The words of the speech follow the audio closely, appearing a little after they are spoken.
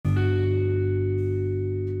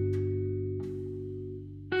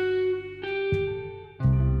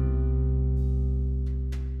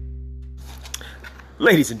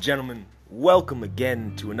Ladies and gentlemen, welcome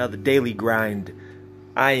again to another Daily Grind.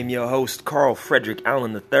 I am your host, Carl Frederick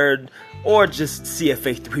Allen III, or just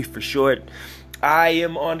CFA3 for short. I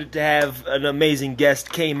am honored to have an amazing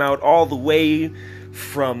guest. Came out all the way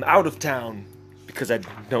from out of town, because I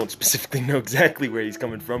don't specifically know exactly where he's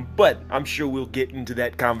coming from, but I'm sure we'll get into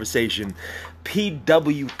that conversation.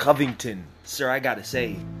 PW-Covington. Sir, I gotta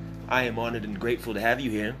say, I am honored and grateful to have you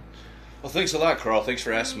here. Well, thanks a lot, Carl. Thanks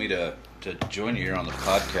for asking me to join you here on the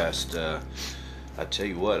podcast. I tell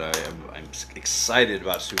you what, I'm excited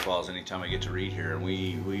about Sioux Falls anytime I get to read here, and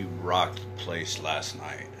we rocked the place last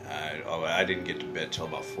night. I didn't get to bed till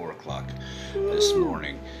about 4 o'clock this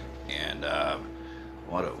morning, and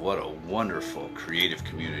what a wonderful creative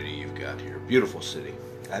community you've got here. Beautiful city.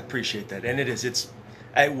 I appreciate that, and it is.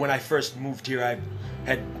 When I first moved here, I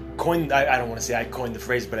had coined. I don't want to say I coined the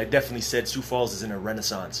phrase, but I definitely said Sioux Falls is in a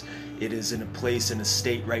renaissance. It is in a place, in a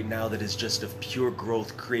state right now that is just of pure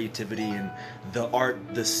growth, creativity, and the art,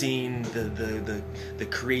 the scene, the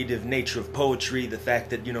creative nature of poetry. The fact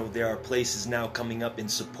that there are places now coming up in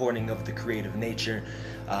supporting of the creative nature.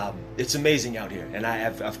 It's amazing out here, and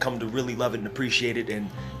I've come to really love it and appreciate it, and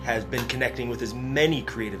has been connecting with as many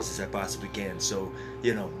creatives as I possibly can. So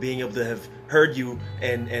being able to have heard you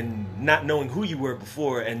and not knowing who you were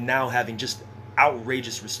before, and now having just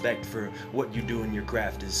outrageous respect for what you do in your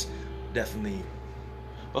craft is definitely.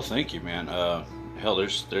 Well, thank you, man. Hell,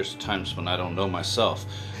 there's times when I don't know myself,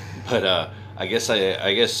 but I guess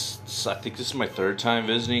I think this is my third time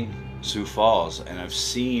visiting Sioux Falls, and I've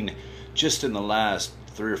seen just in the last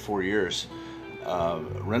 3 or 4 years.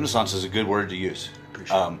 Renaissance is a good word to use.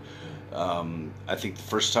 I think the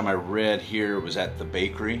first time I read here was at the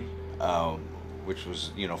bakery, which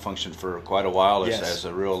was functioned for quite a while as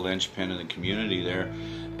a real linchpin in the community there,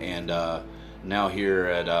 and now here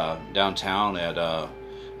at downtown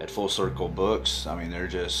at Full Circle Books. I mean, they're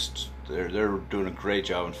doing a great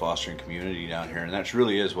job in fostering community down here, and that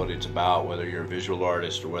really is what it's about. Whether you're a visual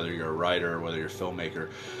artist or whether you're a writer or whether you're a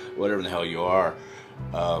filmmaker, whatever the hell you are,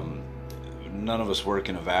 none of us work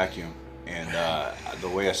in a vacuum. And the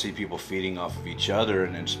way I see people feeding off of each other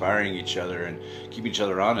and inspiring each other and keeping each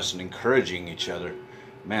other honest and encouraging each other,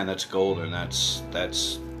 man, that's golden.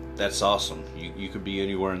 That's awesome. You could be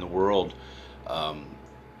anywhere in the world.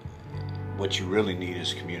 What you really need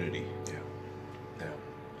is community. Yeah.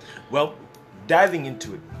 Well, diving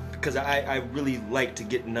into it, because I really like to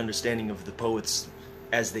get an understanding of the poets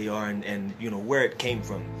as they are, and where it came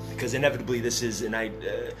from, because inevitably this is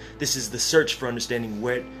the search for understanding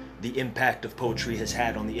where the impact of poetry has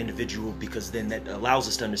had on the individual, because then that allows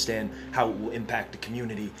us to understand how it will impact the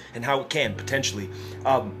community and how it can potentially.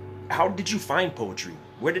 How did you find poetry?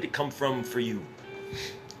 Where did it come from for you?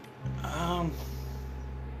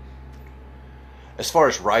 As far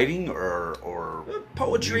as writing or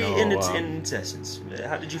poetry in its essence,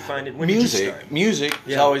 how did you find it? When music, did you start? Music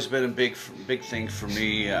has always been a big thing for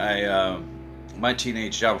me. My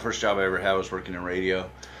teenage job, first job I ever had, was working in radio,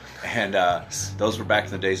 and those were back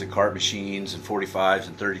in the days of cart machines and 45s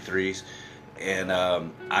and 33s, and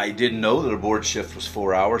I didn't know that a board shift was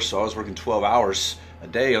 4 hours, so I was working 12 hours a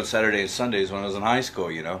day on Saturday and Sundays when I was in high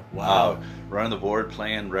school. Wow. Running the board,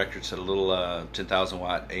 playing records at a little 10,000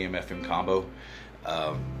 watt AM/FM combo.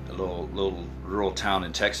 A little rural town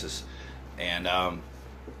in Texas, and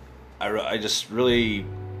I just really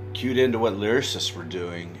cued into what lyricists were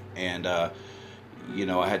doing, and I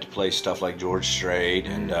had to play stuff like George Strait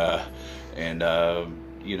and oh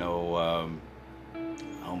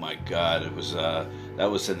my God, it was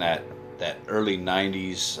that was in that early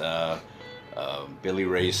 '90s. Billy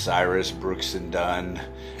Ray Cyrus, Brooks and Dunn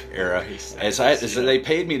era. As they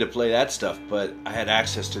paid me to play that stuff, but I had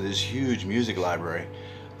access to this huge music library,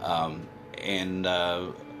 and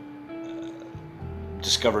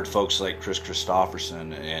discovered folks like Chris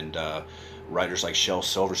Christopherson and writers like Shel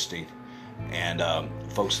Silverstein and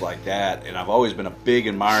folks like that. And I've always been a big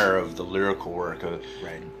admirer of the lyrical work.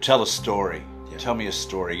 Tell a story. Yeah. Tell me a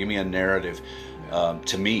story. Give me a narrative.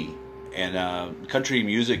 To me. And country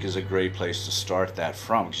music is a great place to start that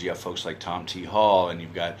from, because you have folks like Tom T. Hall, and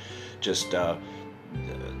you've got just the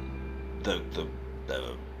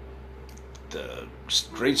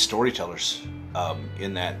great storytellers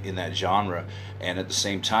in that genre. And at the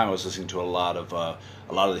same time, I was listening to a lot of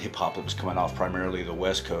the hip hop that was coming off primarily the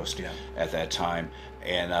West Coast at that time,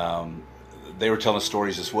 and they were telling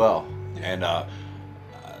stories as well, and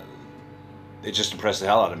it just impressed the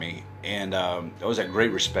hell out of me. And I always had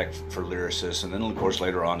great respect for lyricists, and then of course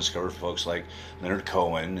later on discovered folks like Leonard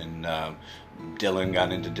Cohen, and Dylan,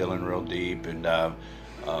 got into Dylan real deep, and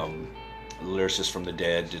lyricists from the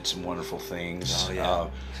Dead did some wonderful things. Oh, yeah.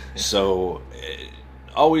 So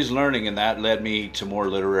always learning, and that led me to more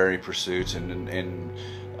literary pursuits, and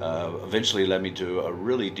eventually led me to a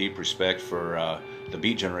really deep respect for the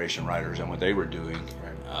Beat Generation writers and what they were doing.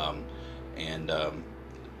 Right. And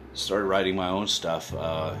started writing my own stuff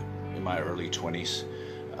in my early 20s.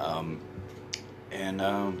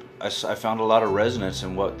 I found a lot of resonance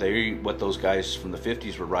in what those guys from the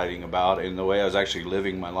 50s were writing about, and the way I was actually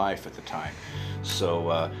living my life at the time. So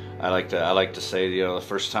I like to say, you know, the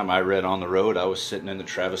first time I read On the Road, I was sitting in the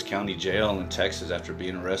Travis County Jail in Texas after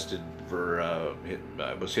being arrested for I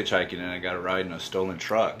was hitchhiking and I got a ride in a stolen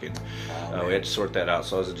truck, and we had to sort that out.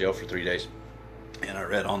 So I was in jail for 3 days, and I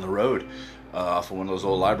read On the Road off of one of those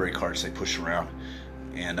old library cards they push around,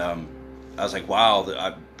 and I was like,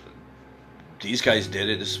 wow, these guys did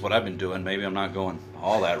it. This is what I've been doing. Maybe I'm not going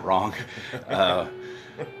all that wrong.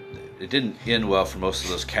 It didn't end well for most of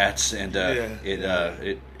those cats, and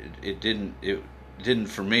it didn't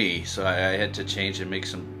for me. So I had to change and make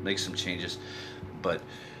some changes. But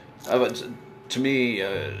to me,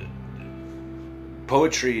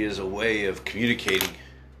 poetry is a way of communicating.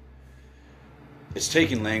 It's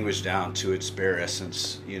taking language down to its bare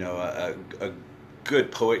essence. You know, a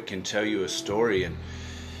good poet can tell you a story in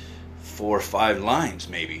 4 or 5 lines,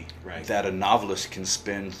 maybe. Right. That a novelist can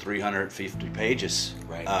spend 350 pages.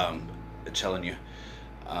 Right. Telling you.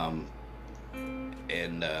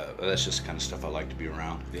 That's just the kind of stuff I like to be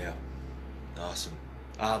around. Yeah. Awesome.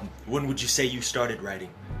 When would you say you started writing?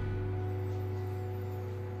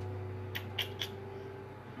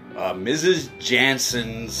 Mrs.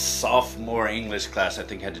 Jansen's sophomore English class, I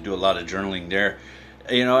think, had to do a lot of journaling there.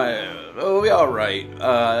 You know, we all right.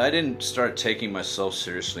 I didn't start taking myself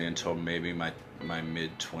seriously until maybe my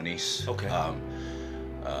mid-20s. Okay.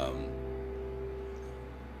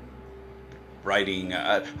 Writing.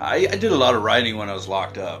 I did a lot of writing when I was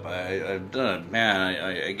locked up. I've done it, man.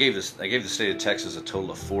 I gave the state of Texas a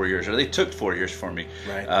total of 4 years, or they took 4 years for me.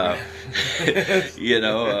 Right. You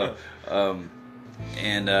know,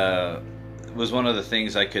 and it was one of the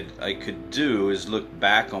things I could do is look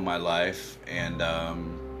back on my life and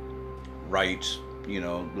write, you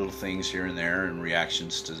know, little things here and there and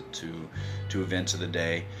reactions to events of the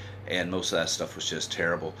day, and most of that stuff was just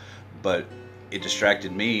terrible, but it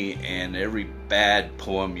distracted me. And every bad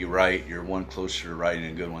poem you write, you're one closer to writing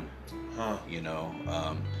a good one. Huh. You know.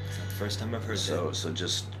 It's the first time I've heard that. So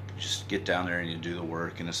just get down there and you do the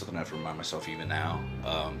work, and it's something I have to remind myself even now.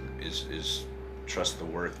 Is trust the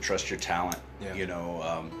work, trust your talent. Yeah. You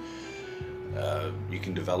know, you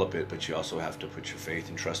can develop it, but you also have to put your faith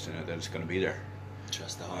and trust in it that it's going to be there.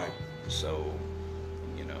 Trust the heart. So,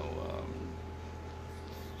 you know,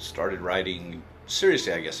 started writing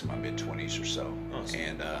seriously, I guess, in my mid-20s or so. Awesome.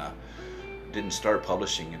 And didn't start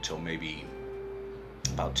publishing until maybe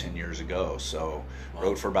about 10 years ago. So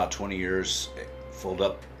wrote for about 20 years, filled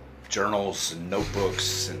up journals and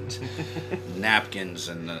notebooks and napkins,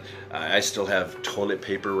 and I still have toilet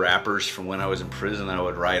paper wrappers from when I was in prison that I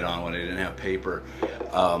would write on when I didn't have paper.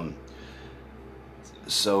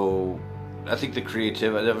 So I think the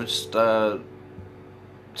creativity, I was just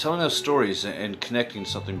telling those stories and connecting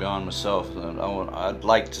something beyond myself. I'd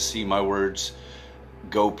like to see my words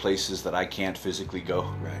go places that I can't physically go.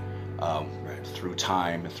 Right. Through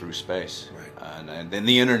time and through space. Right. And then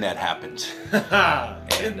the internet happened.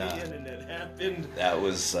 And the internet happened. That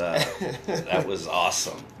was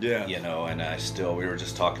awesome. Yeah. You know, and we were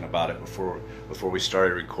just talking about it before we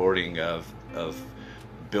started recording of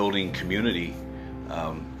building community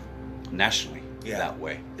nationally. Yeah. That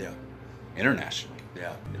way. Yeah. Internationally.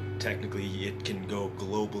 Yeah, technically it can go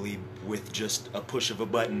globally with just a push of a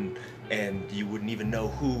button, and you wouldn't even know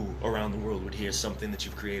who around the world would hear something that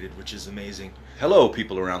you've created, which is amazing. Hello,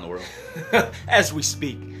 people around the world. As we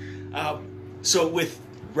speak. So with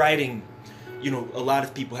writing, you know, a lot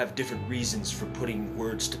of people have different reasons for putting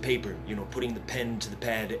words to paper, you know, putting the pen to the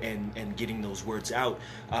pad and getting those words out.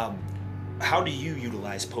 How do you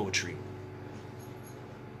utilize poetry?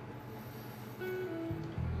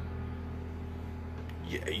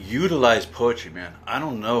 Utilize poetry, man. I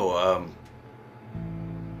don't know.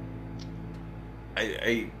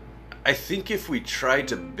 I think if we try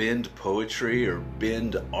to bend poetry or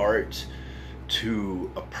bend art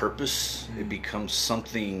to a purpose, it becomes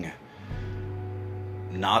something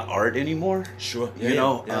not art anymore. Sure. You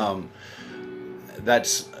know,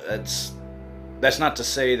 that's not to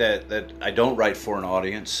say that I don't write for an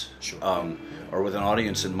audience. Sure. Or with an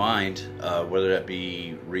audience in mind, whether that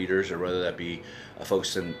be readers or whether that be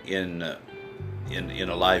folks in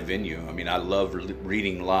a live venue. I mean, I love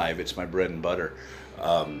reading live. It's my bread and butter.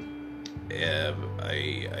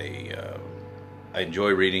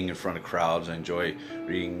 enjoy reading in front of crowds. I enjoy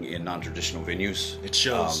reading in non-traditional venues. It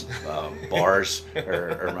shows. Bars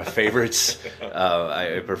are my favorites.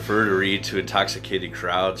 I prefer to read to intoxicated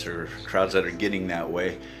crowds or crowds that are getting that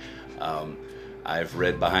way. I've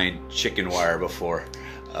read behind chicken wire before.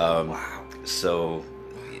 Wow. So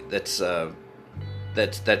that's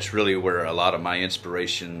really where a lot of my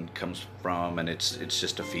inspiration comes from, and it's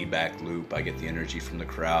just a feedback loop. I get the energy from the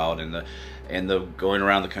crowd, and the going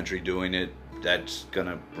around the country doing it. That's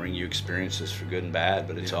gonna bring you experiences for good and bad,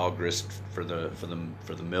 but it's all grist for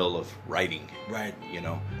the mill of writing, right? You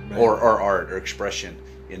know, right. or art or expression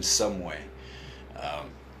in some way.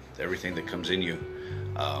 Everything that comes in you,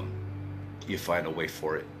 you find a way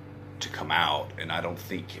for it to come out, and I don't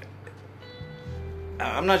think.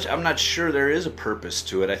 I'm not sure there is a purpose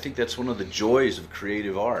to it. I think that's one of the joys of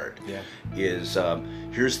creative art. Yeah. Is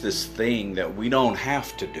here's this thing that we don't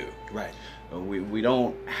have to do. Right. We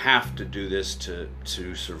don't have to do this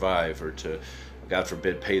to survive or to, God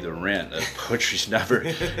forbid, pay the rent. Poetry's never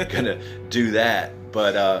gonna do that,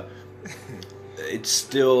 but it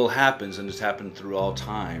still happens, and it's happened through all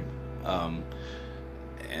time.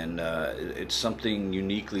 And it's something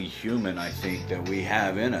uniquely human, I think, that we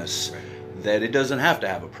have in us. Right. That it doesn't have to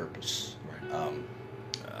have a purpose.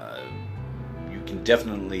 Right. You can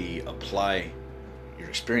definitely apply your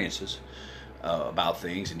experiences about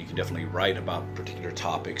things, and you can definitely write about particular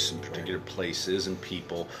topics and particular places and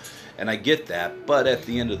people, and I get that. But at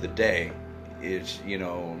the end of the day, is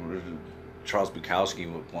Charles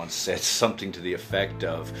Bukowski once said something to the effect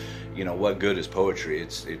of, what good is poetry?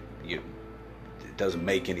 It doesn't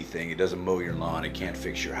make anything. It doesn't mow your lawn. It can't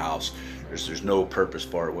fix your house. There's no purpose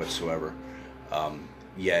for it whatsoever.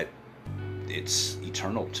 Yet it's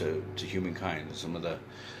eternal to humankind. Some of the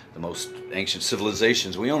most ancient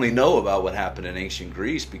civilizations, we only know about what happened in ancient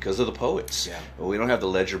Greece because of the poets. Yeah. We don't have the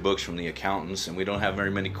ledger books from the accountants, and we don't have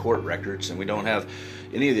very many court records, and we don't have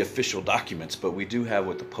any of the official documents, but we do have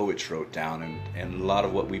what the poets wrote down, and a lot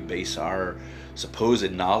of what we base our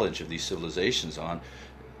supposed knowledge of these civilizations on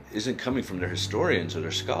isn't coming from their historians or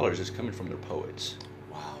their scholars, it's coming from their poets.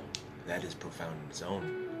 Wow, that is profound in its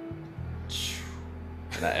own.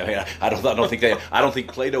 I don't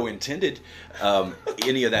think Plato intended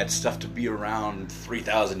any of that stuff to be around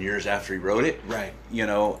 3,000 years after he wrote it. Right.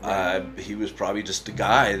 He was probably just a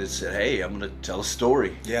guy that said, "Hey, I'm going to tell a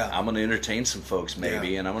story. Yeah. I'm going to entertain some folks,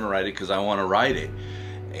 maybe, and I'm going to write it because I want to write it."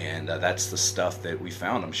 And that's the stuff that we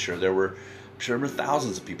found. I'm sure there were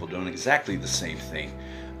thousands of people doing exactly the same thing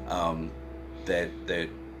that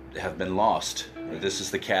have been lost. This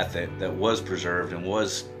is the cat that was preserved and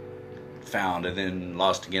was found and then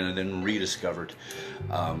lost again and then rediscovered,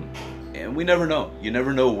 and we never know. You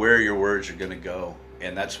never know where your words are going to go,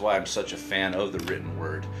 and that's why I'm such a fan of the written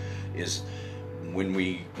word. Is when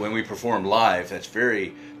we perform live, that's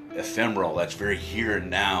very ephemeral, that's very here and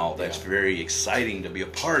now, that's very exciting to be a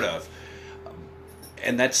part of,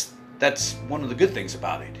 and that's one of the good things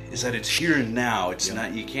about it, is that it's here and now. It's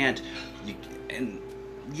not,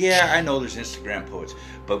 I know there's Instagram poets,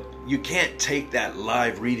 but you can't take that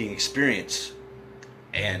live reading experience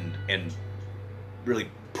and really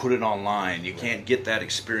put it online. You can't get that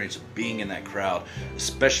experience of being in that crowd,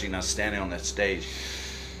 especially not standing on that stage.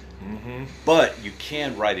 Mm-hmm. But you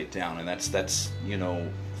can write it down, and that's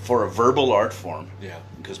for a verbal art form. Yeah.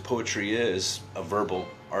 Because poetry is a verbal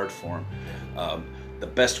art form. Yeah. The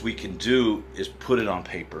best we can do is put it on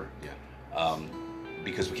paper. Yeah.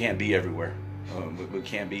 Because we can't be everywhere. We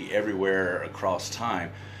can't be everywhere across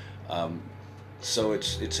time. So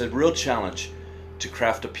it's a real challenge to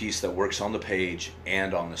craft a piece that works on the page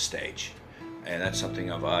and on the stage. And that's something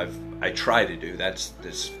I try to do. That's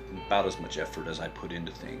about as much effort as I put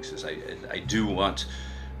into things. As I do want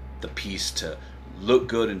the piece to look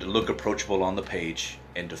good and to look approachable on the page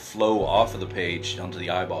and to flow off of the page onto the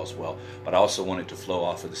eyeballs well, but I also want it to flow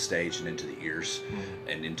off of the stage and into the ears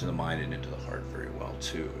and into the mind and into the heart very well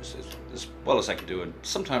too, as well as I can do, and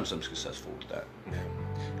sometimes I'm successful with that. Yeah.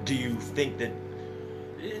 Do you think that,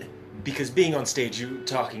 because being on stage, you're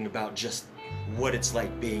talking about just what it's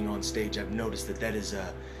like being on stage, I've noticed that is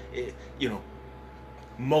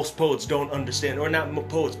most poets don't understand, or not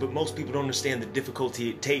poets, but most people don't understand the difficulty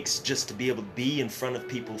it takes just to be able to be in front of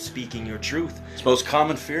people speaking your truth. It's the most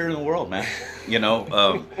common fear in the world, man. Jumping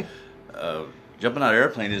out of an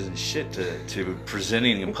airplane isn't shit to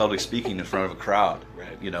presenting and public speaking in front of a crowd.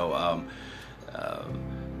 Right.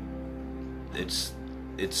 It's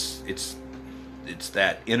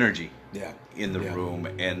that energy in the room,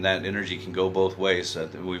 and that energy can go both ways.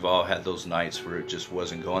 We've all had those nights where it just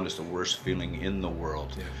wasn't going. It's the worst feeling in the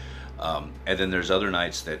world. Yeah. And then there's other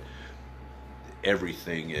nights that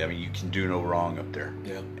everything. I mean, you can do no wrong up there.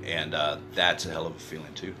 Yeah. And that's a hell of a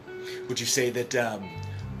feeling too. Would you say that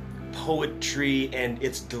poetry and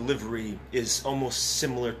its delivery is almost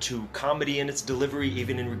similar to comedy in its delivery,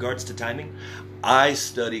 even in regards to timing? I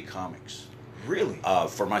study comics. Really?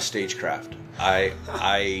 For my stagecraft.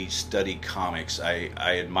 I study comics. I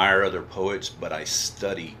admire other poets, but I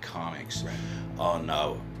study comics on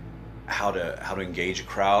how to engage a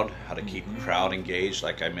crowd, how to keep a crowd engaged.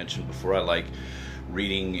 Like I mentioned before, I like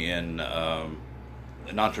reading in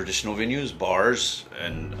non-traditional venues, bars,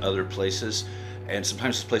 and other places. And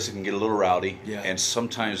sometimes this place can get a little rowdy. Yeah. And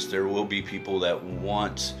sometimes there will be people that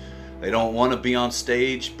they don't want to be on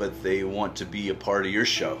stage, but they want to be a part of your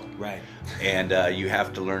show. Right. And you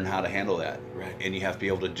have to learn how to handle that. Right. And you have to be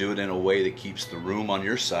able to do it in a way that keeps the room on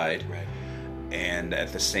your side. Right. And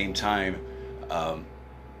at the same time,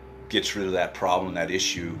 gets rid of that problem, that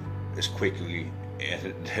issue, as quickly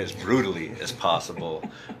and as brutally as possible.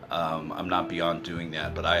 I'm not beyond doing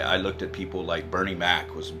that, but I looked at people like Bernie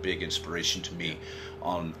Mac was a big inspiration to me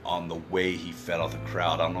on the way he fed off the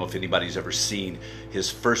crowd. I don't know if anybody's ever seen his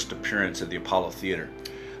first appearance at the Apollo Theater.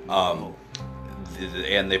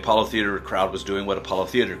 And the Apollo Theater crowd was doing what Apollo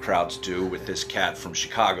Theater crowds do with this cat from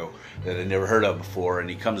Chicago that I'd never heard of before, and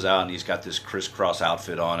he comes out and he's got this crisscross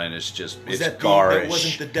outfit on, and it's garish. That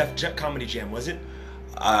wasn't the Def Comedy Jam, was it?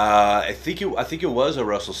 I think it was a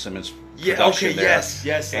Russell Simmons production there.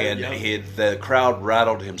 Yes. And the crowd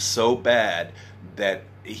rattled him so bad that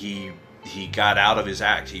he got out of his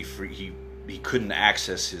act. He couldn't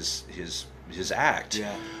access his act.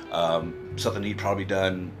 Yeah. Something he'd probably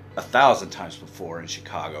done 1,000 times before in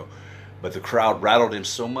Chicago, but the crowd rattled him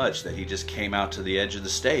so much that he just came out to the edge of the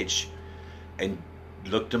stage and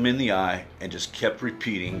looked him in the eye and just kept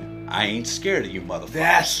repeating, "I ain't scared of you motherfuckers."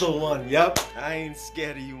 That's the one. Yep. I ain't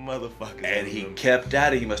scared of you motherfuckers. And he kept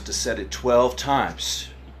at it. He must have said it 12 times.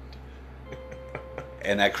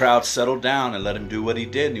 And that crowd settled down and let him do what he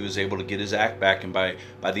did, and he was able to get his act back, and by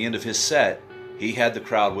the end of his set, he had the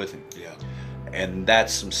crowd with him. Yeah. And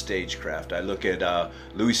that's some stagecraft. I look at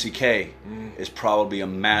Louis C.K. is probably a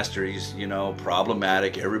master. He's,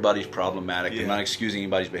 problematic. Everybody's problematic. Yeah. I'm not excusing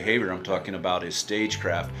anybody's behavior. I'm talking about his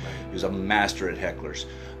stagecraft. He was a master at hecklers.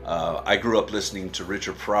 I grew up listening to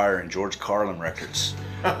Richard Pryor and George Carlin records.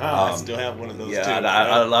 I still have one of those too.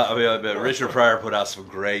 Yeah, Richard Pryor put out some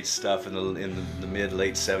great stuff in the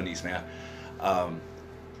mid-late 70s, man.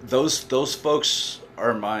 Those folks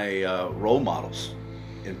are my role models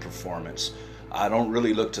in performance. I don't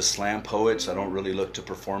really look to slam poets. I don't really look to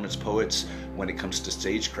performance poets when it comes to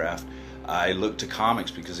stagecraft. I look to comics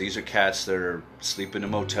because these are cats that are sleeping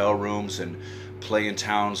in motel rooms and play in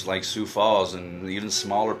towns like Sioux Falls and even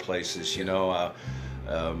smaller places. The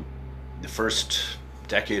first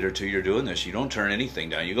decade or two you're doing this, you don't turn anything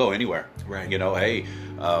down. You go anywhere. Right. Hey,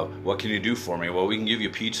 what can you do for me? Well, we can give you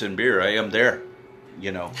pizza and beer. I am there.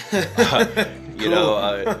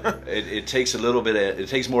 It takes a little bit it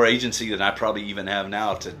takes more agency than I probably even have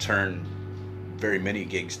now to turn very many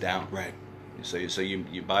gigs down. Right. So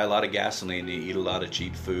you buy a lot of gasoline, you eat a lot of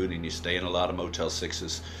cheap food, and you stay in a lot of Motel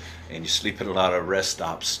 6s, and you sleep in a lot of rest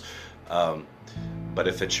stops. But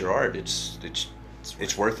if it's your art, it's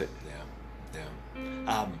worth it.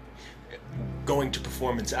 Yeah. Going to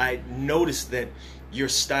performance, I noticed that your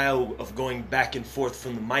style of going back and forth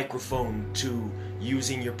from the microphone to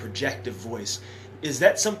using your projective voice, is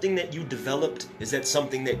that something that you developed? Is that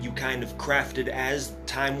something that you kind of crafted as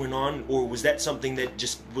time went on, or was that something that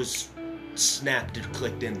just was snapped and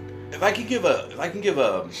clicked in? If I can give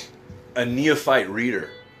a neophyte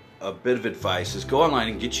reader a bit of advice, is go online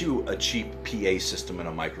and get you a cheap PA system and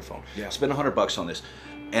a microphone. Yeah. Spend $100 on this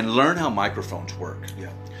and learn how microphones work.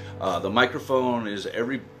 Yeah. The microphone is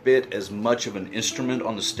every bit as much of an instrument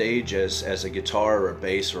on the stage as a guitar or a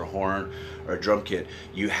bass or a horn or a drum kit.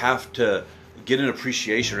 You have to get an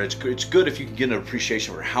appreciation. It's good if you can get an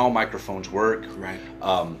appreciation for how microphones work. Right.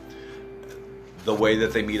 The way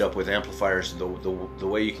that they meet up with amplifiers, the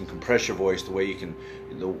way you can compress your voice, the way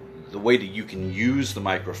that you can use the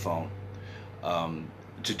microphone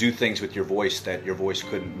to do things with your voice that your voice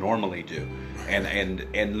couldn't normally do,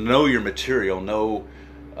 and know your material.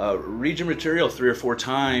 Read your material 3 or 4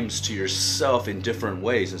 times to yourself in different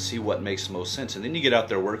ways and see what makes the most sense. And then you get out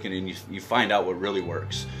there working and you find out what really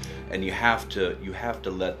works. And you have to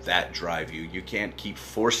let that drive you. You can't keep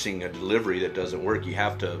forcing a delivery that doesn't work. You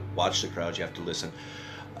have to watch the crowd. You have to listen,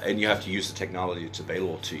 and you have to use the technology that's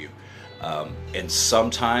available to you. And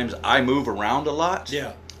sometimes I move around a lot.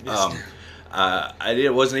 Yeah. I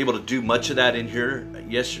wasn't able to do much of that in here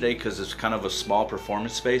yesterday because it's kind of a small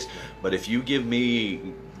performance space. But if you give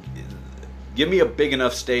me give me a big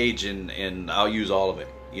enough stage and I'll use all of it.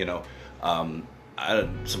 You know,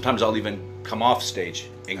 sometimes I'll even come off stage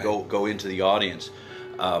and go into the audience,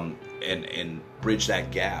 and bridge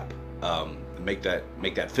that gap, make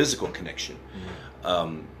that physical connection.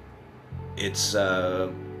 It's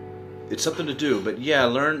something to do, but yeah,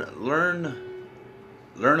 learn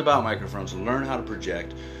about microphones, learn how to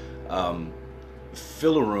project,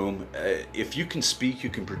 fill a room. If you can speak, you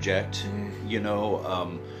can project. You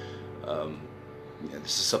know,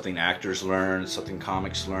 this is something actors learn, something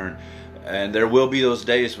comics learn, and there will be those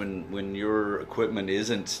days when your equipment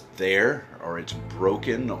isn't there, or it's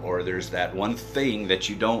broken, or there's that one thing that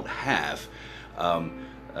you don't have.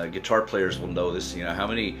 Guitar players will know this. You know,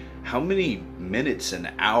 how many minutes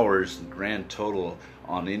and hours grand total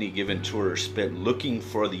on any given tour are spent looking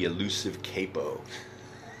for the elusive capo.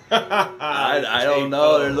 I don't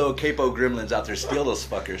know. There are little capo gremlins out there. Steal those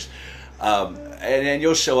fuckers. And then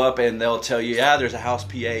you'll show up and they'll tell you, yeah, there's a house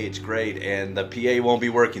PA, it's great, and the PA won't be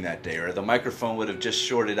working that day, or the microphone would have just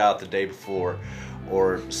shorted out the day before,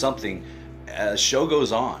 or something. Show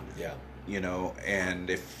goes on. Yeah. You know, and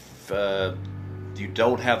if you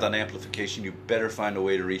don't have that amplification, you better find a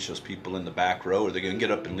way to reach those people in the back row, or they're going to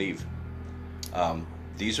get up and leave.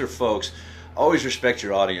 These are folks. Always respect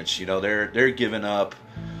your audience. You know, they're giving up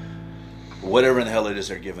whatever in the hell it is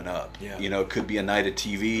they're giving up. Yeah. You know, it could be a night of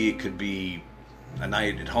TV. It could be a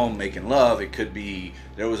night at home making love. It could be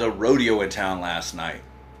there was a rodeo in town last night.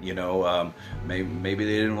 You know, maybe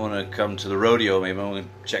they didn't want to come to the rodeo. Maybe I want to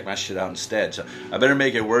check my shit out instead. So I better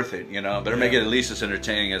make it worth it. You know, I better make it at least as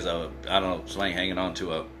entertaining as somebody hanging on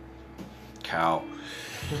to a cow.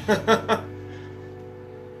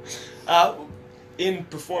 In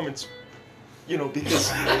performance, you know,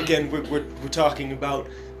 because again we're talking about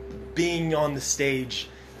being on the stage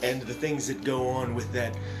and the things that go on with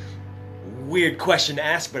that. Weird question to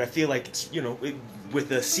ask, but I feel like it's, you know,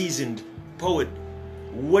 with a seasoned poet,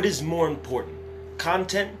 what is more important,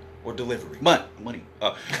 content or delivery? Money.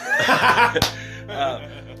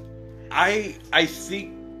 I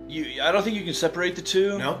think I don't think you can separate the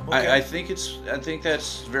two. No. Okay. I think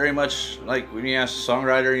that's very much like when you ask a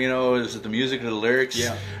songwriter, you know, is it the music or the lyrics?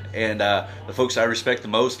 Yeah. And the folks I respect the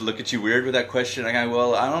most look at you weird with that question. I go,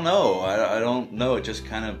 well, I don't know. I don't know. It just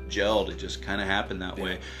kind of gelled. It just kind of happened that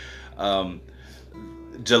way.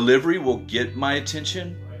 Delivery will get my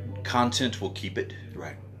attention. Content will keep it.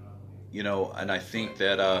 Right. You know, and I think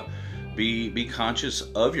that be conscious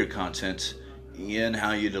of your content in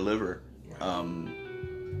how you deliver.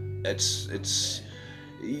 It's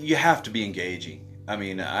you have to be engaging. I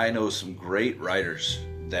mean, I know some great writers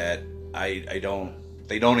that they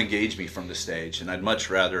don't engage me from the stage, and I'd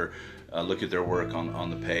much rather look at their work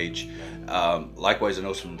on the page. Likewise, I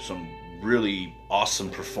know some really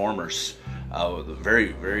awesome performers,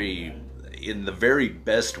 very, very, in the very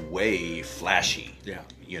best way, flashy. Yeah.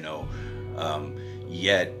 You know,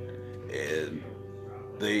 yet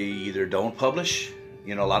they either don't publish.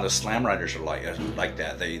 You know, a lot of slam writers are like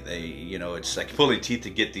that. They you know, it's like pulling teeth to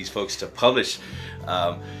get these folks to publish.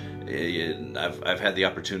 I've had the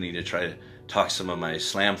opportunity to try to talk some of my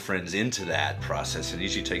slam friends into that process, and it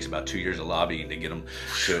usually takes about 2 years of lobbying to get them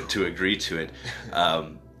to agree to it.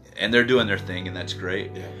 And they're doing their thing, and that's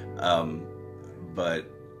great. Yeah. But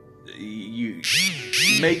you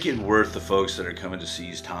make it worth the folks that are coming to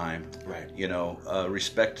seize time. Right. You know,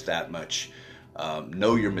 respect that much.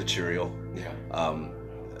 Know your material. Yeah.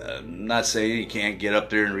 I'm not saying you can't get up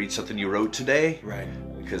there and read something you wrote today. Right.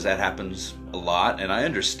 Because that happens a lot, and I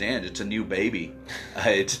understand it's a new baby.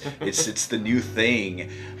 It's the new thing.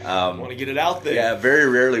 Want to get it out there. Yeah. Very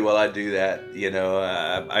rarely will I do that. You know,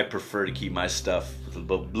 I prefer to keep my stuff with a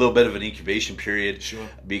little bit of an incubation period. Sure.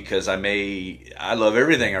 Because I love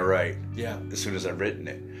everything I write. Yeah. As soon as I've written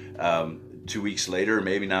it, 2 weeks later,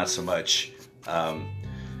 maybe not so much.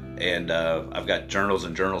 And I've got journals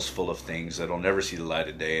and journals full of things that'll never see the light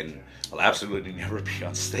of day, and will absolutely never be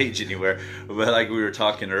on stage anywhere. But like we were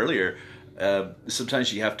talking earlier,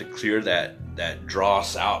 sometimes you have to clear that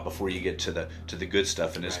dross out before you get to the good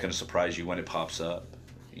stuff, and it's going to surprise you when it pops up.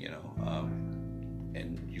 You know,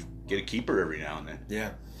 and you get a keeper every now and then.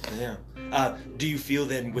 Yeah, yeah. Do you feel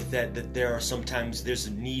then with that there are sometimes there's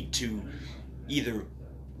a need to either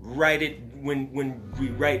write it when we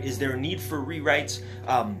write? Is there a need for rewrites?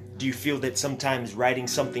 Do you feel that sometimes writing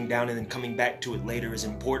something down and then coming back to it later is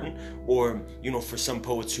important? Or, you know, for some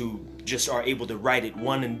poets who just are able to write it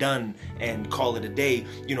one and done and call it a day,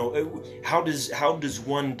 you know, how does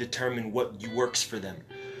one determine what works for them?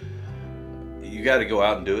 You got to go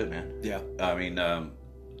out and do it, man. Yeah. I mean,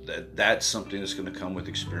 that's something that's going to come with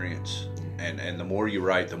experience, and the more you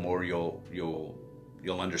write, the more you'll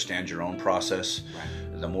you'll understand your own process.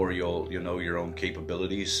 Right. The more you'll know your own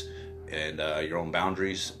capabilities and your own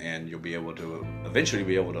boundaries, and you'll be able to eventually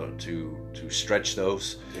be able to stretch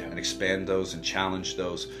those and expand those and challenge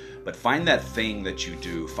those. But find that thing that you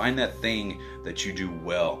do. Find that thing that you do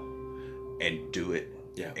well, and do it.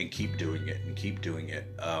 Yeah. And keep doing it and keep doing it.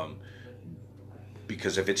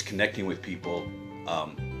 Because if it's connecting with people,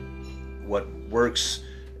 what works.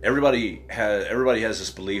 Everybody has this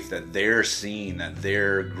belief that their scene, that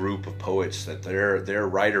their group of poets, that their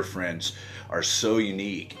writer friends are so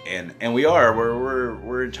unique, and we are.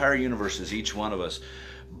 We're entire universes, each one of us.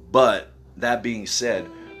 But that being said,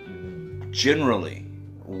 generally,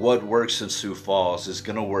 what works in Sioux Falls is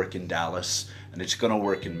going to work in Dallas, and it's going to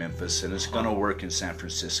work in Memphis, and it's going to work in San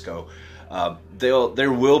Francisco.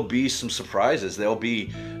 There will be some surprises.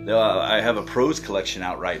 I have a prose collection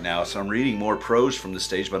out right now, so I'm reading more prose from the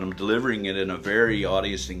stage, but I'm delivering it in a very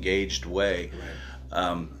audience engaged way.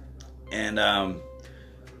 Right.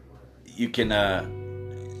 You can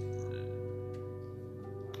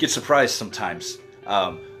get surprised sometimes.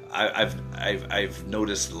 I've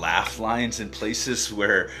noticed laugh lines in places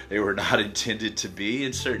where they were not intended to be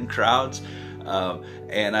in certain crowds.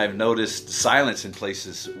 And I've noticed silence in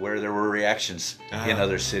places where there were reactions in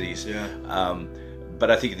other cities. Yeah.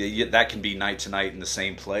 But I think that can be night to night in the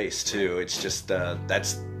same place too. It's just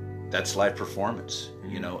that's live performance,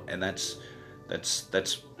 you know, and that's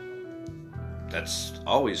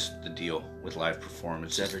always the deal with live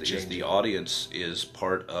performance. Is the audience is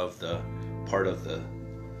part of the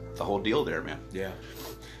whole deal there, man. Yeah.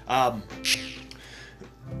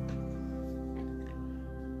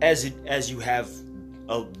 As you have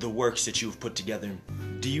the works that you've put together,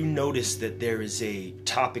 do you notice that there is a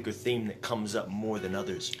topic or theme that comes up more than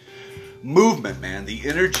others? Movement, man. The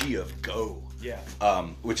energy of go. Yeah.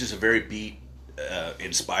 Which is a very beat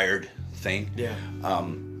inspired thing. Yeah.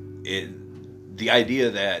 The idea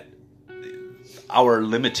that our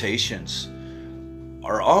limitations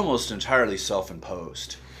are almost entirely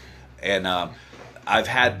self-imposed. And I've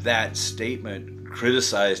had that statement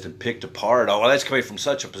criticized and picked apart. Oh, well, that's coming from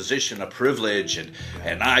such a position of privilege, and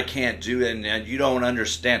I can't do it, and you don't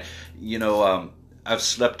understand. You know, I've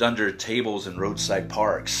slept under tables in roadside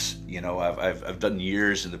parks. You know, I've done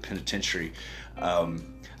years in the penitentiary.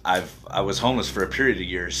 I was homeless for a period of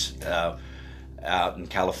years out in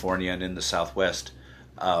California and in the Southwest.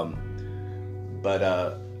 But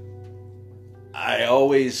I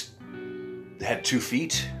always had 2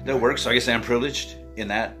 feet that worked, so I guess I'm privileged in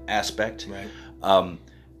that aspect. Right.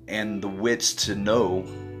 And the wits to know,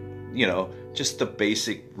 you know, just the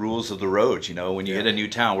basic rules of the road. You know, when you hit a new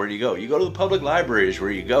town, where do you go? You go to the public libraries,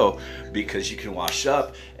 where you go, because you can wash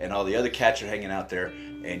up, and all the other cats are hanging out there,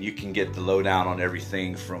 and you can get the lowdown on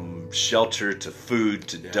everything from shelter to food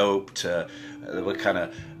to dope to what kind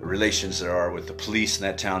of relations there are with the police in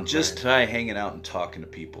that town, just by hanging out and talking to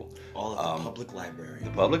people. All at the public library.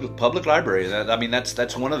 The public library.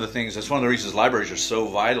 That's one of the things. That's one of the reasons libraries are so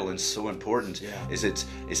vital and so important. Yeah. Is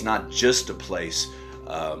it's not just a place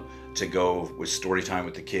to go with story time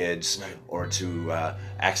with the kids, or to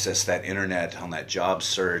access that internet on that job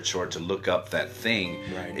search, or to look up that thing.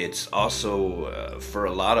 Right. It's also for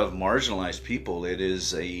a lot of marginalized people, it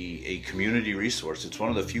is a community resource. It's one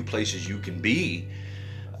of the few places you can be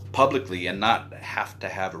publicly and not have to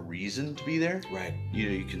have a reason to be there. Right. You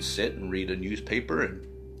know, you can sit and read a newspaper, and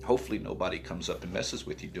hopefully nobody comes up and messes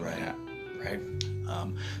with you doing that. Right.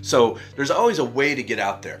 So there's always a way to get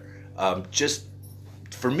out there. Just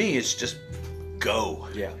for me, it's just go.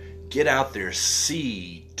 Yeah. Get out there,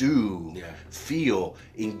 see, do, feel,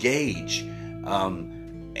 engage,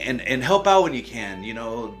 and help out when you can. You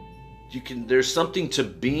know, you can. There's something to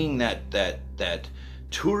being that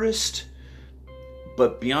tourist.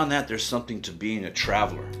 But beyond that, there's something to being a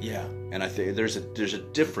traveler. Yeah. And I think there's a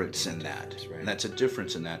difference in that. That's right. And that's a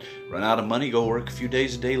difference in that. Run out of money, go work a few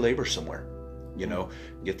days a day labor somewhere. You know,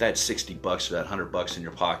 get that $60 or that $100 in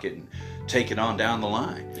your pocket and take it on down the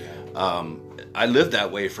line. Yeah. I lived that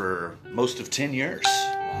way for most of 10 years.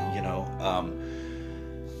 Wow. You know,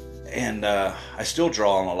 and I still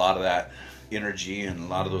draw on a lot of that energy and a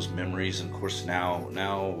lot of those memories. And of course,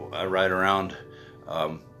 now I ride around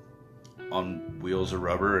on wheels of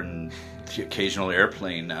rubber and the occasional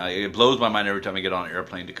airplane. It blows my mind every time I get on an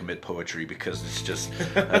airplane to commit poetry, because it's just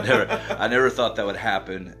I never thought that would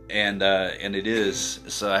happen, and it is.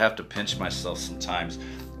 So I have to pinch myself sometimes.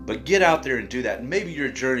 But get out there and do that. And maybe your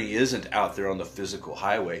journey isn't out there on the physical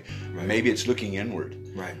highway. Right. Maybe it's looking inward.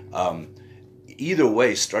 Right. Either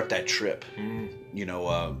way, start that trip. Mm. You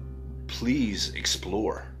know, please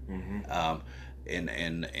explore. Mm-hmm.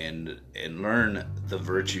 and learn the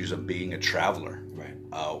virtues of being a traveler, Right.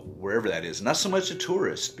 Wherever that is. Not so much a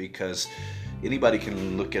tourist, because anybody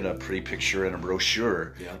can look at a pretty picture in a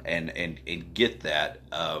brochure, Yeah. and get that.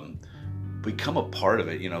 Become a part of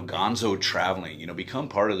it, gonzo traveling, become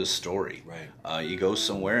part of the story. Right. You go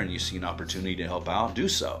somewhere and you see an opportunity to help out, do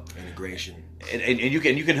so. Integration. And you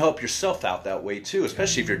can help yourself out that way too,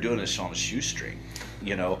 especially if you're doing this on a shoestring.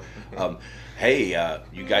 Hey,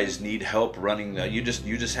 you guys need help running you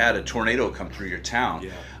just had a tornado come through your town.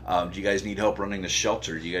 Yeah. Do you guys need help running the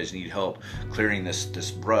shelter? Do you guys need help clearing this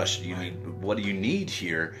brush? What do you need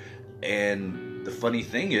here? And the funny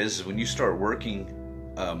thing is, when you start working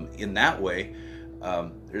in that way,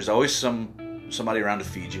 there's always somebody around to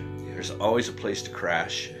feed you. Yeah. There's always a place to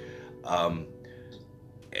crash, and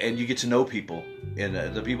you get to know people, and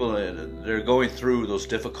the people that are going through those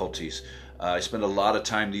difficulties. I spend a lot of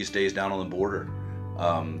time these days down on the border,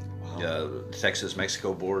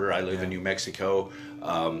 Texas-Mexico border. I live in New Mexico.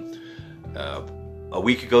 A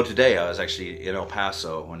week ago today, I was actually in El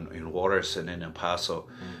Paso, in Juarez and in El Paso,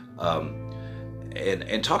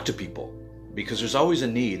 and talked to people. Because there's always a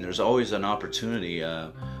need, and there's always an opportunity.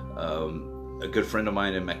 A good friend of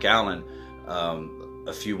mine in McAllen,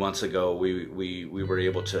 a few months ago, we were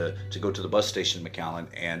able to go to the bus station in McAllen,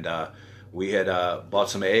 and we had bought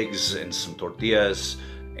some eggs and some tortillas,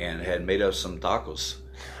 and had made up some tacos,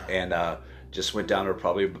 and just went down there.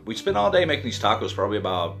 We spent all day making these tacos, probably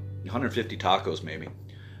about 150 tacos maybe.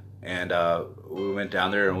 And we went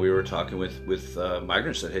down there, and we were talking with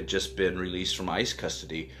migrants that had just been released from ICE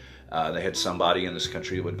custody. They had somebody in this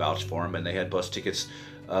country that would vouch for them, and they had bus tickets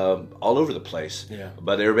all over the place. Yeah.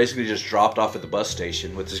 But they were basically just dropped off at the bus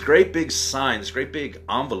station with this great big sign, this great big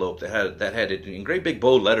envelope that had it in great big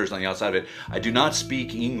bold letters on the outside of it. I do not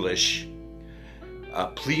speak English.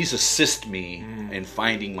 Please assist me in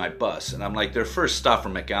finding my bus. And I'm like, their first stop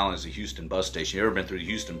from McAllen is the Houston bus station. You ever been through the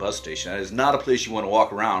Houston bus station? That is not a place you want to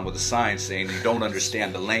walk around with a sign saying you don't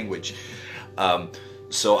understand the language.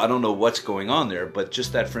 So I don't know what's going on there, but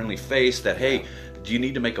just that friendly face that, hey, do you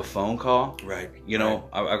need to make a phone call? Right.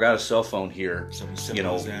 I've got a cell phone here. Something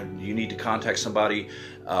simple as that. You need to contact somebody.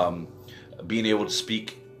 Being able to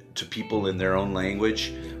speak to people in their own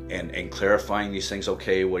language and clarifying these things.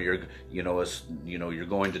 Okay, well, you're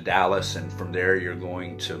going to Dallas, and from there you're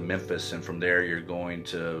going to Memphis, and from there you're going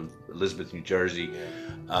to Elizabeth, New Jersey.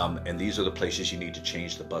 Yeah. And these are the places you need to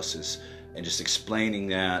change the buses, and just explaining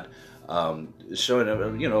that. Showing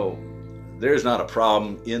them, there's not a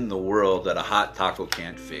problem in the world that a hot taco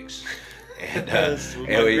can't fix. And,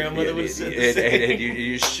 my grandmother would say. And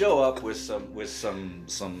you show up with some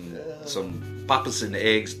papas and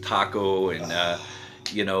eggs taco, and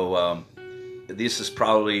this is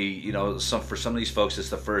probably for some of these folks, it's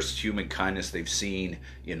the first human kindness they've seen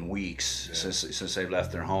in weeks since they've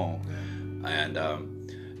left their home, and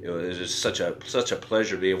it was just such a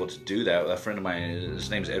pleasure to be able to do that. A friend of mine, his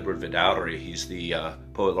name's Edward Vidauri. He's the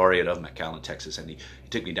poet laureate of McAllen, Texas, and he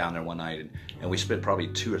took me down there one night, and we spent probably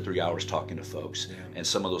 2 or 3 hours talking to folks. Yeah. And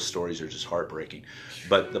some of those stories are just heartbreaking.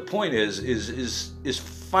 But the point is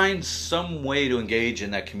find some way to engage in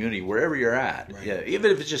that community wherever you're at. Right. Yeah, even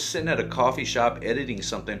if it's just sitting at a coffee shop editing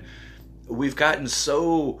something. We've gotten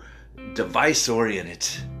so device oriented.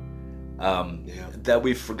 That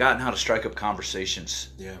we've forgotten how to strike up conversations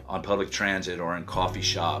on public transit or in coffee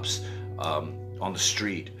shops, on the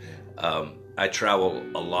street. I travel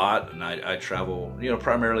a lot, and I travel,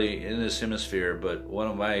 primarily in this hemisphere, but one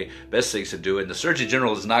of my best things to do, and the Surgeon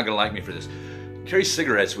General is not going to like me for this, carry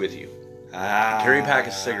cigarettes with you. Carry a pack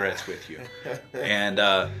of cigarettes with you. And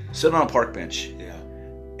sit on a park bench. Yeah.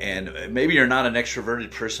 And maybe you're not an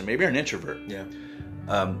extroverted person. Maybe you're an introvert. Yeah.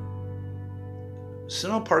 Sit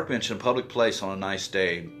on a park bench in a public place on a nice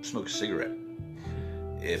day, smoke a cigarette.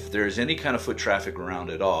 If there's any kind of foot traffic around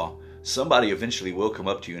at all, somebody eventually will come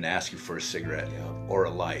up to you and ask you for a cigarette or a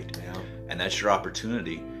light. Yeah. And that's your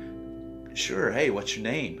opportunity. Sure, hey, what's your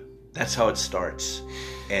name? That's how it starts.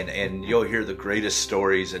 And you'll hear the greatest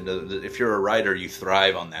stories. And if you're a writer, you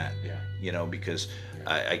thrive on that. Yeah. Because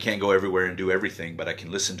I can't go everywhere and do everything, but I can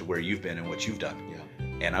listen to where you've been and what you've done. Yeah.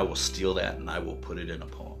 And I will steal that and I will put it in a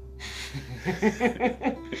poem.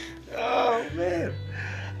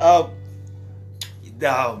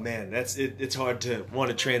 Oh man, that's it. It's hard to want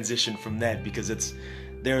to transition from that, because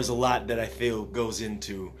there's a lot that I feel goes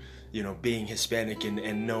into being Hispanic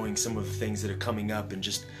and knowing some of the things that are coming up, and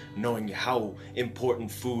just knowing how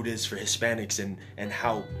important food is for Hispanics and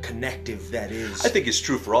how connective that is. I think it's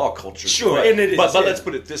true for all cultures. Sure, and it is. But let's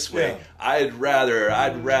put it this way: I'd rather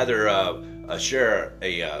share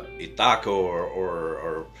a taco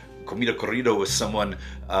or comida corrido with someone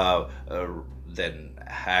than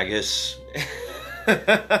haggis.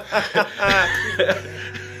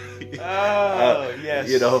 Yes.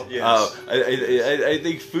 You know, yes. I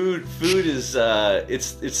think food is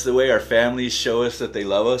it's the way our families show us that they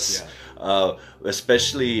love us. Yeah.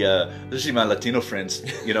 Especially my Latino friends.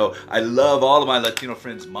 You know, I love all of my Latino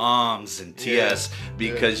friends' moms and tias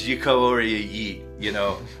because you come over, you eat. You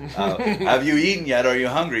know, have you eaten yet? Are you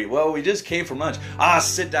hungry? Well, we just came from lunch.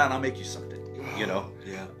 Sit down. I'll make you something. You know.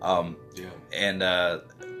 And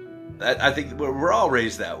I think we're all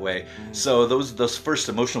raised that way. So those first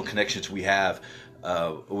emotional connections we have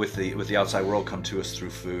with the outside world come to us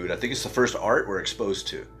through food. I think it's the first art we're exposed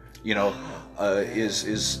to. You know, is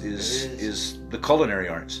the culinary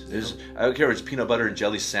arts. I don't care if it's peanut butter and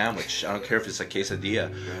jelly sandwich. I don't care if it's a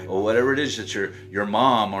quesadilla or whatever it is that your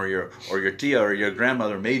mom or your tia or your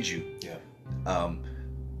grandmother made you.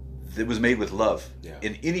 It was made with love.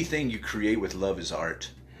 And anything you create with love is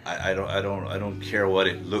art. I don't care what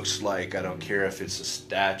it looks like. I don't care if it's a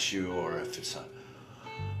statue or if it's a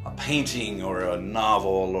painting or a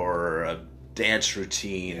novel or a dance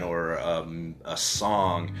routine or a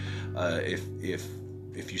song.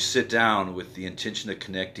 If you sit down with the intention of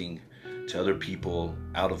connecting to other people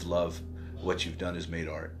out of love, what you've done is made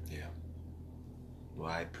art. Yeah. Well,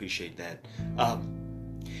 I appreciate that.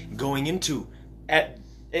 Going into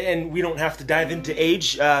and we don't have to dive into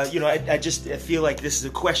age. I feel like this is a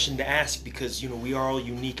question to ask because we are all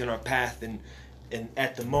unique in our path, and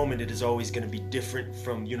at the moment it is always going to be different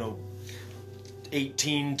from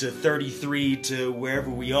 18 to 33 to wherever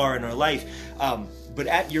we are in our life. But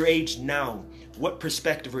at your age now, what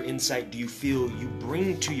perspective or insight do you feel you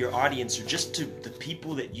bring to your audience or just to the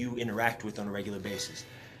people that you interact with on a regular basis?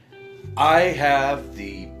 I have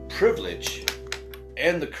the privilege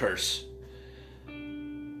and the curse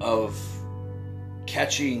of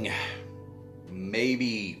catching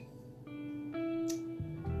maybe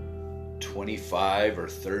 25 or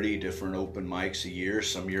 30 different open mics a year,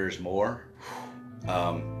 some years more.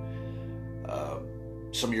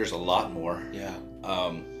 Some years a lot more. Yeah.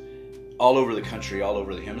 All over the country, all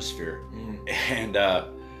over the hemisphere. And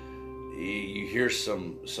you hear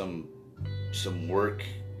some work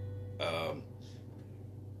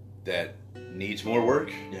that needs more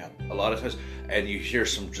work. Yeah. A lot of times, and you hear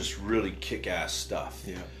some just really kick-ass stuff.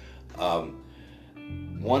 Yeah.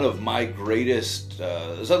 One of my greatest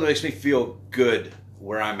something that makes me feel good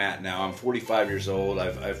where I'm at now. I'm 45 years old.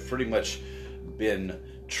 I've pretty much been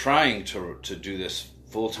trying to do this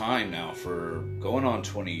full time now for going on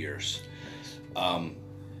 20 years.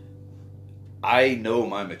 I know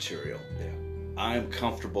my material. Yeah. I'm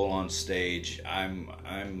comfortable on stage.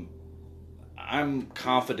 I'm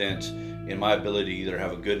confident in my ability to either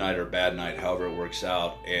have a good night or a bad night, however it works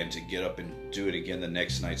out, and to get up and do it again the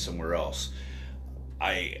next night somewhere else.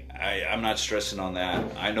 I'm not stressing on that.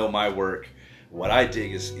 I know my work. What I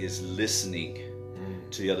dig is listening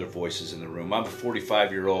to the other voices in the room. I'm a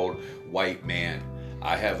 45-year-old white man.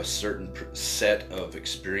 I have a certain set of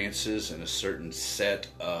experiences and a certain set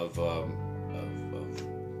of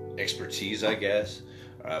expertise, I guess.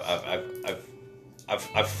 I've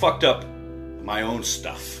fucked up my own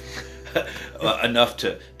stuff enough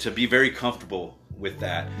to be very comfortable with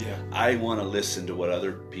that. Yeah. I want to listen to what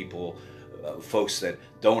other people, folks that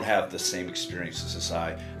don't have the same experiences as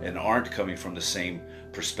I and aren't coming from the same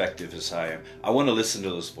perspective as I am. I want to listen to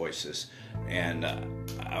those voices, and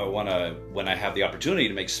I want to, when I have the opportunity,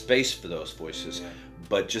 to make space for those voices,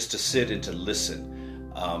 but just to sit and to listen.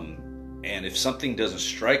 And if something doesn't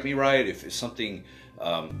strike me right, if it's something,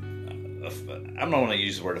 I'm not going to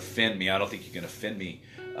use the word offend me. I don't think you can offend me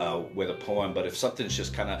with a poem, but if something's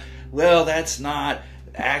just kind of, well, that's not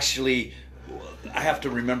actually, I have to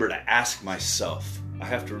remember to ask myself. I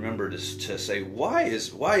have to remember to say, why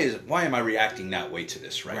am I reacting that way to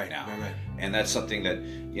this right now? Right. And that's something that,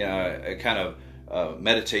 a kind of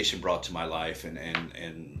meditation brought to my life,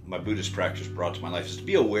 and my Buddhist practice brought to my life, is to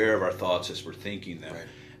be aware of our thoughts as we're thinking them. Right.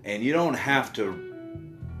 And you don't have to,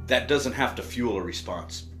 that doesn't have to fuel a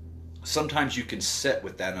response. Sometimes you can sit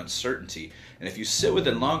with that uncertainty, and if you sit with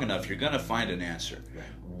it long enough, you're going to find an answer. Right.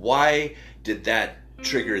 Why did that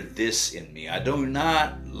trigger this in me? I do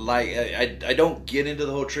not like, I don't get into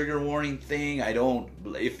the whole trigger warning thing. I don't,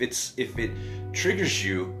 if it triggers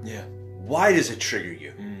you, why does it trigger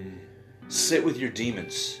you? Sit with your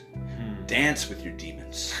demons. Dance with your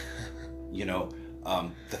demons.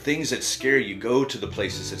 The things that scare you, go to the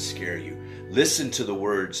places that scare you. Listen to the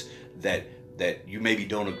words that you maybe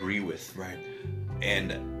don't agree with. Right.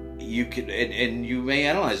 And you can, and you may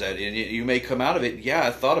analyze that, and you may come out of it, yeah,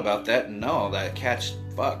 I thought about that, and no, that cat's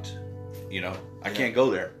fucked. I can't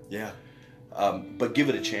go there. Yeah. but give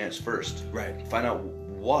it a chance first. Right. Find out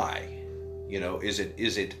why. You know, is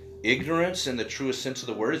it ignorance in the truest sense of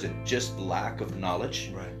the word? Is it just lack of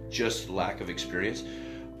knowledge? Right. Just lack of experience?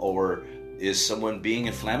 Or is someone being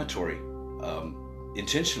inflammatory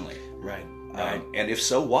intentionally? Right. And if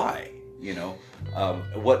so, why? You know,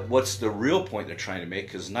 what's the real point they're trying to make?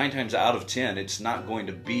 Because 9 times out of 10, it's not going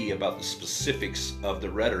to be about the specifics of the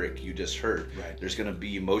rhetoric you just heard. Right. There's going to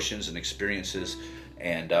be emotions and experiences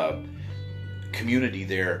and community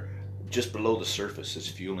there just below the surface is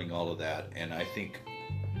fueling all of that. And I think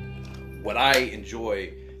what I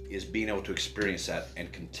enjoy is being able to experience that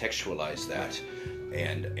and contextualize that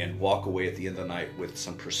and walk away at the end of the night with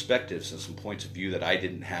some perspectives and some points of view that I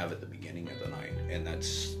didn't have at the beginning of the night. And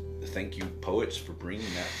that's, thank you, poets, for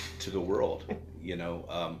bringing that to the world. You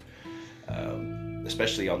know,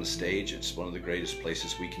 especially on the stage, it's one of the greatest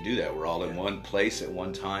places we can do that. We're all in one place at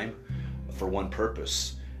one time for one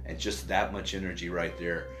purpose. And just that much energy right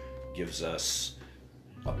there gives us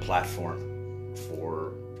a platform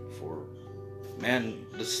for man,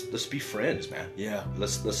 let's be friends, man. Yeah.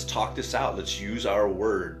 Let's talk this out. Let's use our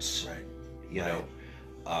words. Right. You know,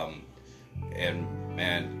 and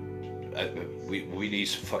man, we need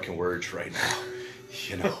some fucking words right now.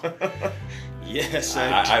 You know. Yes,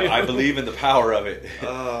 I believe in the power of it.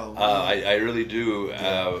 Oh, I really do.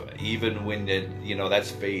 Even when you know, that's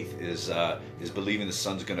faith is believing the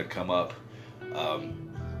sun's going to come up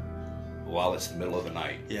while it's the middle of the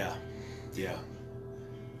night. Yeah. Yeah.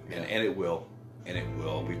 And it will. And it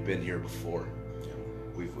will. We've been here before.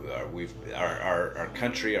 Our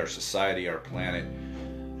country, our society, our planet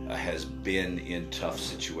has been in tough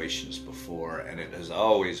situations before, and it has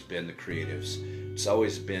always been the creatives. It's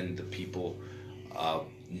always been the people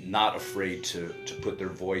not afraid to put their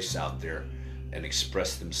voice out there and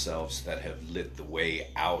express themselves that have lit the way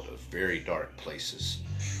out of very dark places.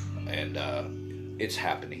 And it's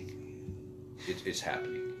happening. It's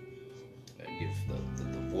happening.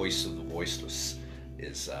 The voice of the voiceless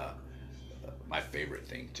is my favorite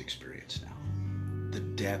thing to experience now. The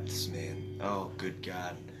depths, man. Oh, good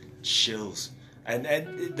God. Chills. And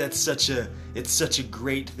that's such a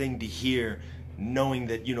great thing to hear, knowing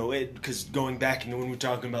that, you know, because going back and when we're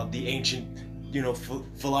talking about the ancient, you know,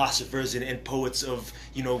 philosophers and poets of,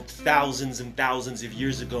 you know, thousands and thousands of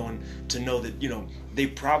years ago, and to know that, you know, they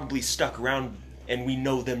probably stuck around and we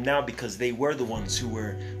know them now because they were the ones who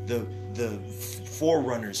were the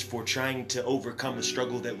forerunners for trying to overcome a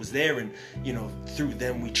struggle that was there, and, you know, through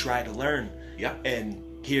them we try to learn. Yeah. And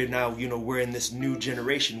here now, you know, we're in this new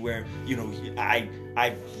generation where, you know, I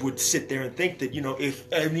would sit there and think that, you know,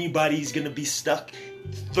 if anybody's gonna be stuck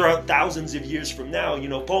throughout thousands of years from now, you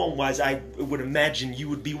know, poem wise, I would imagine you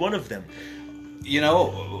would be one of them. You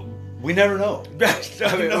know, we never know. We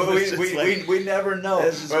never know.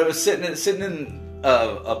 I was sitting in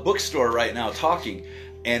a bookstore right now talking,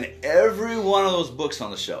 and every one of those books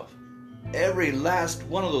on the shelf, every last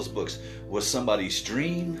one of those books was somebody's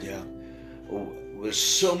dream. Yeah. There's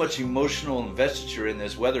so much emotional investiture in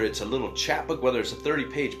this, whether it's a little chapbook, whether it's a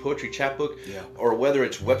 30-page poetry chapbook, or whether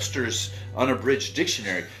it's Webster's unabridged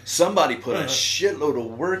dictionary. Somebody put a shitload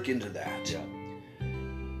of work into that. Yeah.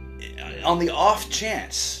 On the off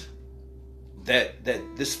chance that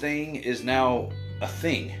this thing is now a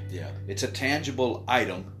thing. Yeah. It's a tangible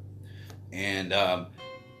item, and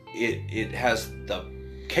it has the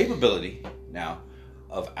capability now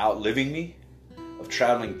of outliving me, of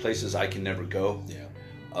traveling places I can never go,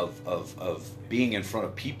 of being in front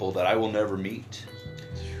of people that I will never meet,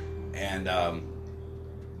 and I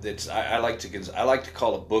like to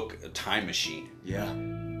call a book a time machine. Yeah.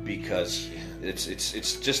 Because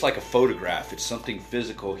it's just like a photograph. It's something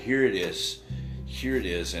physical. Here it is,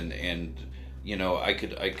 and you know, I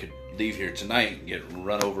could leave here tonight and get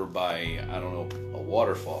run over by, I don't know, a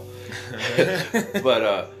waterfall,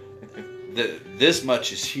 but this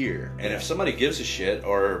much is here, and if somebody gives a shit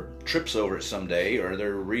or trips over it someday, or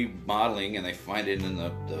they're remodeling and they find it in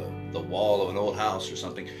the wall of an old house or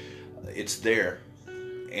something, it's there,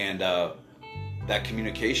 and that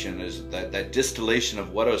communication is that distillation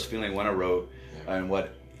of what I was feeling when I wrote, and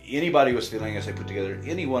what anybody was feeling as I put together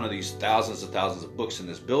any one of these thousands and thousands of books in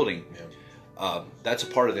this building. That's a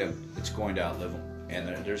part of them that's going to outlive them, and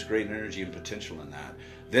there's great energy and potential in that.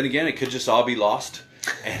 Then again, it could just all be lost,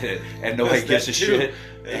 and nobody gives a shit.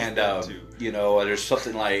 And you know, there's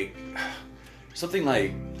something like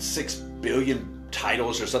 6 billion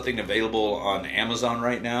titles or something available on Amazon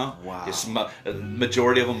right now. Wow. It's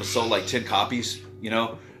majority of them are sold like 10 copies. You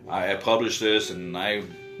know, I published this and I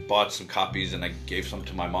bought some copies and I gave some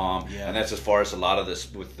to my mom, and that's as far as a lot of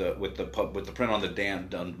this with the print on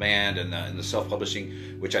demand and the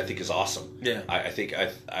self-publishing, which I think is awesome. Yeah, I think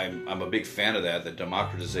I'm a big fan of that. The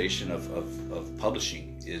democratization of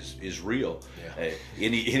publishing is real. Yeah.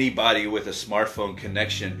 Anybody with a smartphone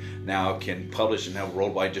connection now can publish and have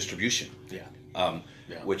worldwide distribution. Yeah.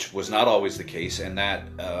 Which was not always the case, and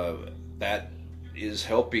that is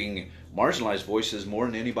helping marginalized voices more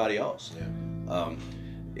than anybody else. Yeah.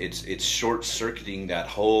 It's short-circuiting that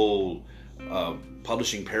whole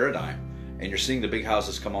publishing paradigm, and you're seeing the big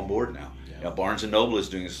houses come on board now. Yeah. You know, Barnes & Noble is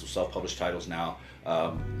doing some self-published titles now,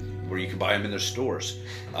 where you can buy them in their stores.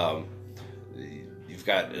 You've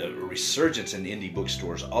got a resurgence in indie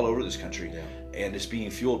bookstores all over this country, and it's being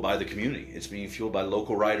fueled by the community. It's being fueled by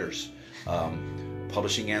local writers,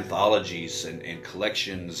 publishing anthologies and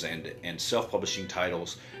collections and self-publishing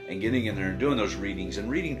titles, and getting in there and doing those readings and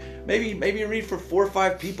reading. Maybe you read for 4 or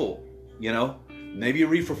 5 people, you know. Maybe you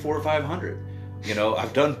read for 400 or 500. You know,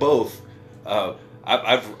 I've done both.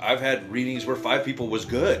 I've had readings where 5 people was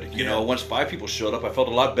good. You know, once 5 people showed up, I felt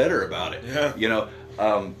a lot better about it. Yeah. You know,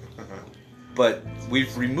 but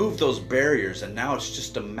we've removed those barriers, and now it's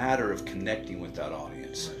just a matter of connecting with that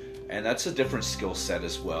audience. And that's a different skill set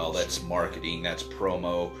as well. That's marketing, that's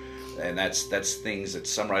promo, and that's things that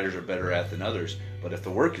some writers are better at than others. But if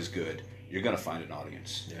the work is good, you're going to find an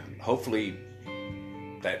audience. Yeah. Hopefully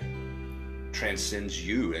that transcends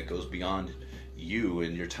you. It goes beyond you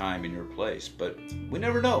and your time and your place. But we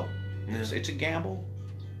never know. Yeah. It's a gamble,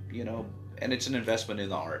 you know, and it's an investment in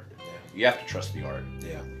the art. Yeah. You have to trust the art.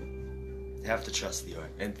 Yeah. You have to trust the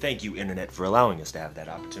art. And thank you, Internet, for allowing us to have that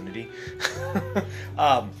opportunity.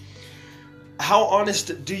 How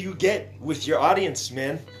honest do you get with your audience,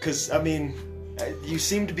 man? Because, I mean, you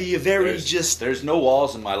seem to be a very There's no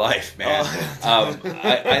walls in my life, man.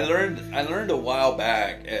 I learned a while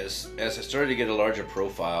back, as I started to get a larger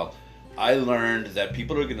profile, I learned that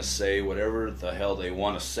people are going to say whatever the hell they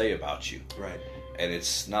want to say about you. Right. And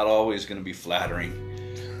it's not always going to be flattering.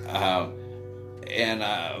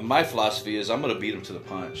 My philosophy is I'm going to beat them to the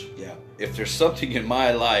punch. Yeah. If there's something in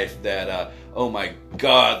my life that, oh my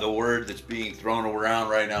God, the word that's being thrown around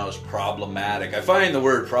right now is problematic. I find the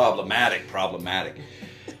word problematic.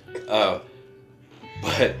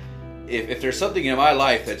 But if there's something in my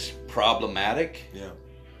life that's problematic,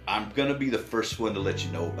 I'm going to be the first one to let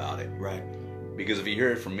you know about it. Right. Because if you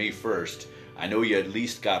hear it from me first, I know you at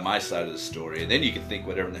least got my side of the story, and then you can think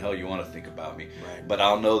whatever the hell you want to think about me. Right. But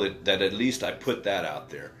I'll know that at least I put that out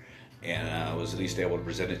there, and I was at least able to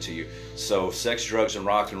present it to you. So, sex, drugs, and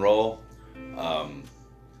rock and roll,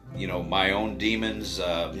 you know, my own demons,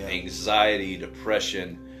 anxiety,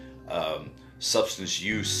 depression, substance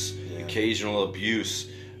use, occasional abuse,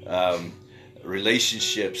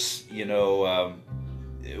 relationships. You know,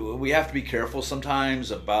 we have to be careful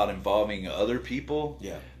sometimes about involving other people.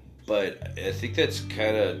 Yeah. But I think that's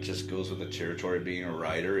kind of just goes with the territory of being a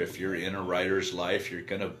writer. If you're in a writer's life, you're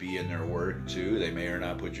going to be in their work too. They may or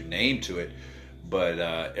not put your name to it, but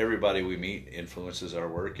everybody we meet influences our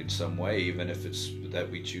work in some way, even if it's that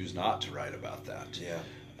we choose not to write about that. Yeah.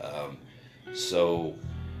 So,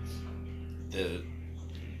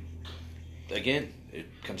 again, it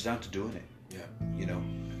comes down to doing it. Yeah. You know.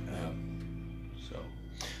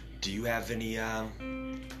 Do you have any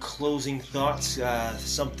closing thoughts?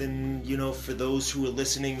 Something, you know, for those who are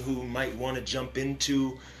listening who might want to jump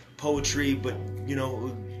into poetry, but, you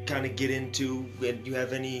know, kind of get into. Do you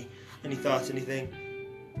have any thoughts? Anything?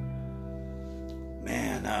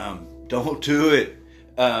 Man, don't do it,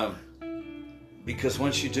 because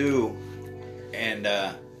once you do, and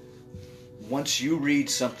once you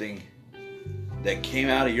read something that came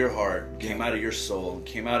out of your heart, came out of your soul,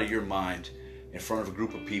 came out of your mind, in front of a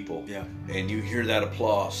group of people, and you hear that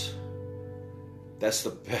applause, that's the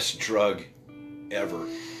best drug ever.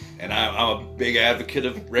 And I'm a big advocate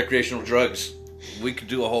of recreational drugs. We could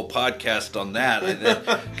do a whole podcast on that, and then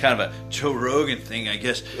kind of a Joe Rogan thing, I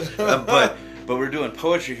guess. But we're doing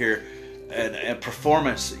poetry here, and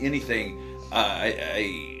performance, anything.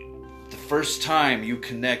 The first time you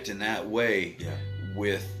connect in that way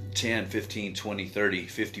with 10, 15, 20, 30,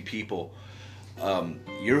 50 people,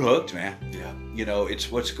 you're hooked, man. Yeah. You know,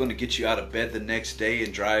 it's what's going to get you out of bed the next day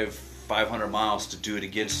and drive 500 miles to do it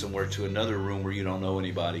again somewhere to another room where you don't know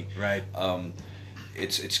anybody. Right.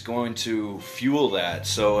 It's going to fuel that.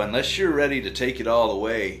 So unless you're ready to take it all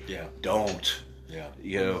away, don't. Yeah.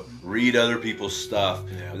 You know, read other people's stuff.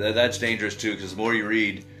 Yeah. That's dangerous too, because the more you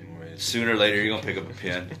read, sooner or later you're gonna pick up a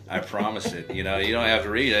pen. I promise it. You know, you don't have to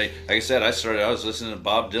read. Like I said, I was listening to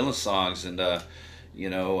Bob Dylan songs, and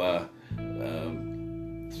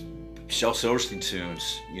Shel Silverstein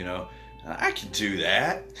tunes, you know. I can do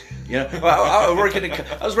that. You know, I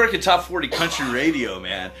was working top 40 country radio,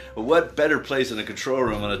 man. But what better place in a control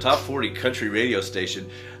room on a top 40 country radio station?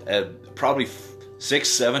 Probably 6,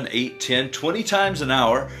 7, 8, 10, 20 times an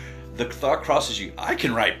hour. The thought crosses you, I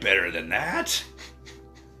can write better than that.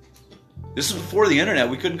 This is before the internet.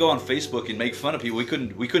 We couldn't go on Facebook and make fun of people. We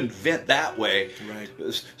couldn't vent that way. Right.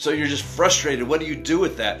 So you're just frustrated. What do you do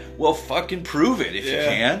with that? Well, fucking prove it if you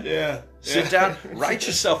can. Yeah. Sit down, write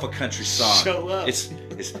yourself a country song. Show up.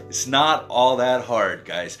 It's not all that hard,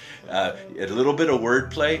 guys. A little bit of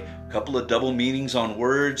wordplay, a couple of double meanings on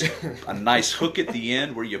words, a nice hook at the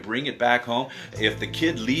end where you bring it back home. If the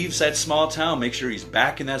kid leaves that small town, make sure he's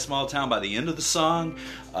back in that small town by the end of the song.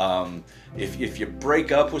 If you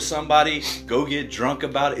break up with somebody, go get drunk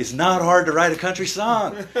about it. It's not hard to write a country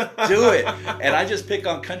song. Do it. And I just pick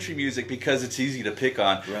on country music because it's easy to pick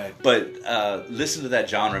on. Right. But listen to that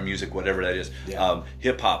genre music, whatever that is. Yeah.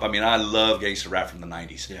 Hip hop. I mean, I love gangster rap from the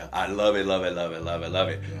 90s. Yeah. I love it, love it, love it, love it, love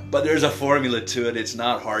it. Yeah. But there's a formula to it. It's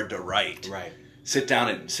not hard to write. Right. Sit down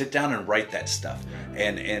and write that stuff.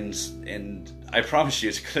 Right. And I promise you,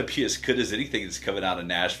 it's going to be as good as anything that's coming out of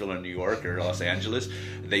Nashville or New York or Los Angeles.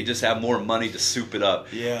 They just have more money to soup it up.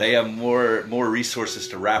 Yeah. They have more resources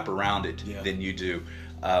to wrap around it than you do.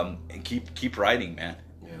 And keep writing, man.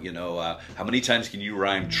 Yeah. You know, how many times can you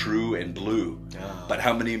rhyme true and blue? Oh. But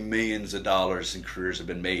how many millions of dollars and careers have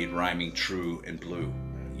been made rhyming true and blue?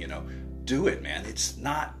 You know, do it, man. It's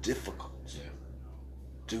not difficult. Yeah.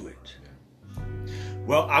 Do it.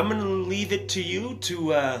 Well, I'm going to leave it to you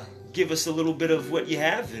to give us a little bit of what you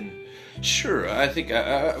have. And sure, I think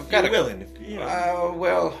I've got you're willing. You know.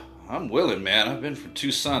 Well, I'm willing, man. I've been from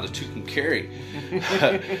Tucson to Tucumcari.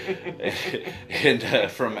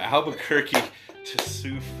 And from Albuquerque to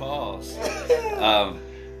Sioux Falls.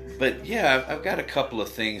 But yeah, I've got a couple of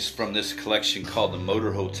things from this collection called the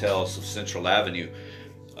Motor Hotels of Central Avenue,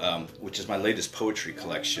 which is my latest poetry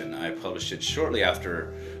collection. I published it shortly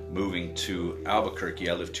after moving to Albuquerque.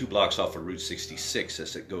 I live 2 blocks off of Route 66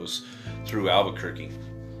 as it goes through Albuquerque.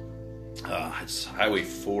 It's Highway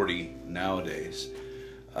 40 nowadays.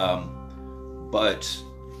 But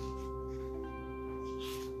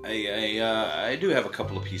I do have a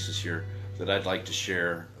couple of pieces here that I'd like to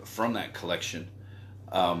share from that collection.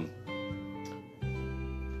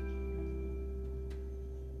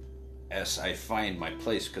 As I find my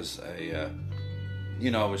place, because I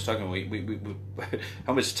was talking, we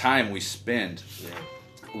how much time we spend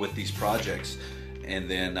with these projects, and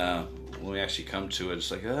then when we actually come to it,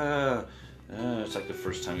 it's like it's like the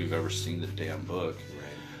first time you've ever seen the damn book. Right.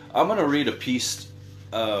 I'm gonna read a piece.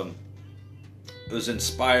 It was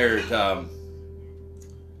inspired.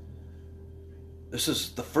 This is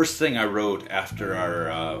the first thing I wrote after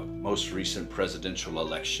our most recent presidential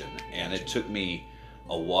election, and it took me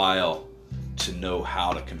a while to know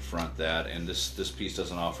how to confront that. And this piece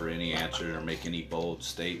doesn't offer any answer or make any bold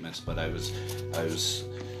statements, but I was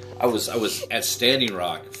at Standing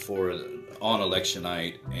Rock on election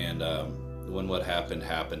night, and when what happened,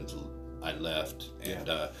 I left, and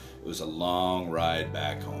it was a long ride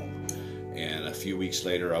back home. And a few weeks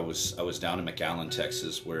later, I was down in McAllen,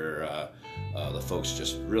 Texas, where the folks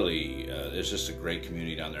just really there's just a great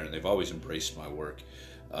community down there, and they've always embraced my work.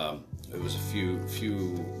 It was a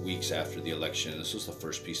few weeks after the election. This was the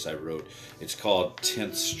first piece I wrote. It's called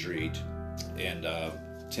 10th Street, and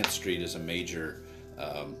 10th Street is a major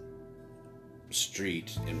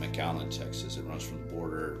street in McAllen, Texas. It runs from the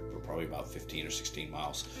border, probably about 15 or 16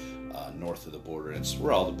 miles north of the border. It's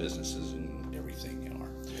where all the businesses and everything are.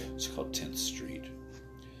 It's called 10th Street.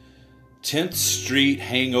 10th Street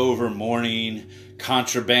hangover morning,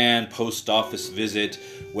 contraband post office visit,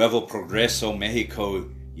 Nuevo Progreso, Mexico,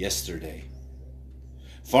 yesterday.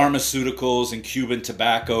 Pharmaceuticals and Cuban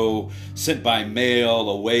tobacco sent by mail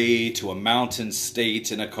away to a mountain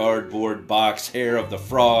state in a cardboard box. Hair of the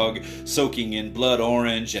frog soaking in blood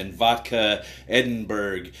orange and vodka.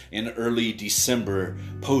 Edinburgh in early December.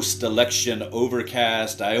 Post-election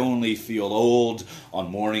overcast. I only feel old on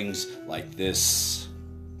mornings like this.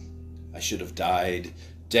 I should have died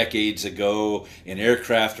decades ago in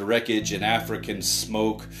aircraft wreckage and African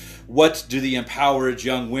smoke. What do the empowered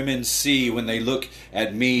young women see when they look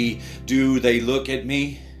at me? Do they look at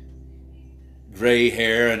me? Gray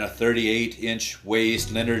hair and a 38-inch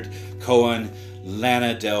waist. Leonard Cohen,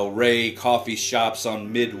 Lana Del Rey. Coffee shops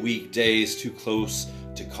on midweek days. Too close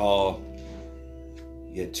to call,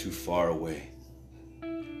 yet too far away.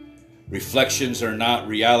 Reflections are not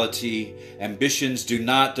reality. Ambitions do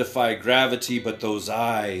not defy gravity, but those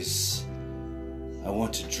eyes, I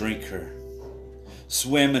want to drink her.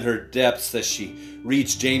 swim in her depths as she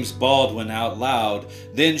reads James Baldwin out loud.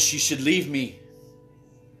 Then she should leave me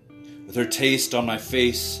with her taste on my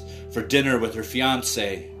face for dinner with her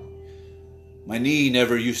fiancé. My knee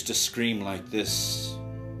never used to scream like this.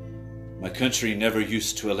 My country never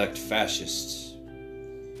used to elect fascists.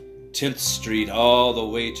 10th Street all the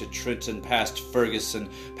way to Trenton, past Ferguson,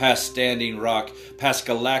 past Standing Rock, past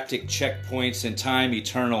galactic checkpoints in time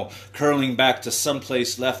eternal, curling back to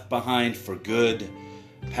someplace left behind for good,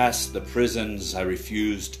 past the prisons I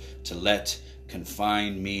refused to let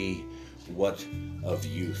confine me. What of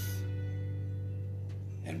youth?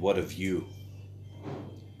 And what of you?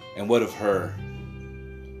 And what of her?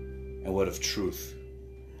 And what of truth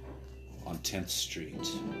on 10th Street?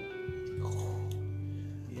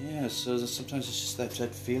 Yeah, so sometimes it's just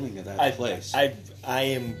that feeling of that place. I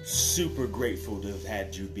am super grateful to have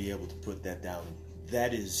had you be able to put that down.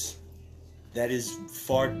 That is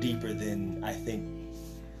far deeper than I think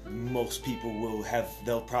most people will have.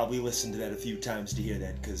 They'll probably listen to that a few times to hear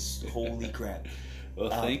that, because holy crap. Well,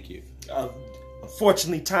 thank you.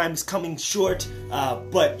 Unfortunately, time is coming short,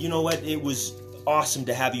 but you know what? It was awesome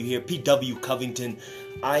to have you here. PW-Covington,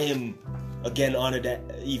 I am, again, honored to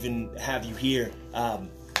even have you here.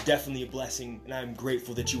 Definitely a blessing, and I'm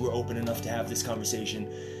grateful that you were open enough to have this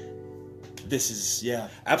conversation. This is, yeah.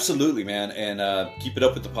 Absolutely, man, and keep it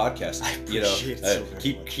up with the podcast. I appreciate it so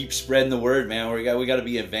very much. Keep spreading the word, man. We got to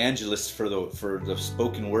be evangelists for the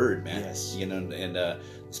spoken word, man. Yes. You know, and the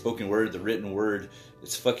spoken word, the written word,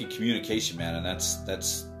 it's fucking communication, man, and that's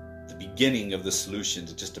the beginning of the solution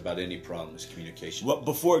to just about any problem is communication. Well,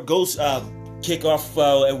 before it goes, kick off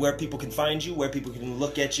where people can find you, where people can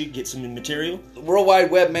look at you, get some material. The World Wide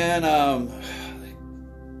Web, man.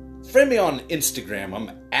 Friend me on Instagram. I'm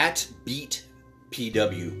at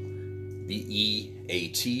BeatPW,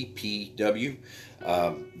 BeatPW.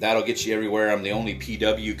 That'll get you everywhere. I'm the only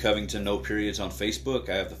PW Covington, no periods, on Facebook.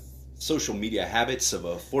 I have the social media habits of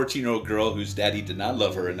a 14-year-old girl whose daddy did not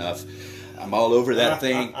love her enough. I'm all over that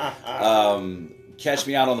thing. Catch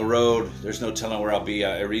me out on the road. There's no telling where I'll be.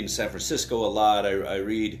 I read in San Francisco a lot. I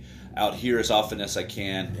read out here as often as I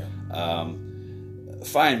can. Yeah.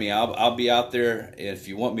 Find me. I'll be out there. If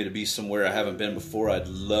you want me to be somewhere I haven't been before, I'd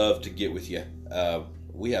love to get with you.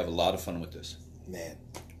 We have a lot of fun with this. Man.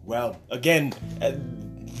 Well, again,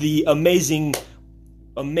 the amazing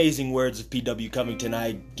words of PW Covington. I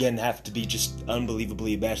again have to be just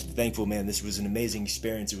unbelievably abashed and thankful, man. This was an amazing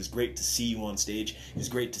experience. It was great to see you on stage. It was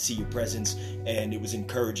great to see your presence, and it was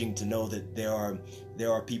encouraging to know that there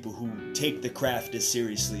are people who take the craft as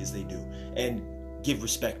seriously as they do and give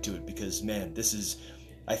respect to it, because, man,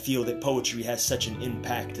 I feel that poetry has such an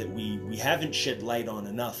impact that we haven't shed light on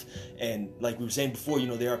enough. And like we were saying before,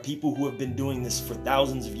 there are people who have been doing this for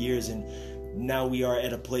thousands of years, and now we are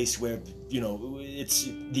at a place where,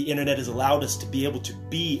 the internet has allowed us to be able to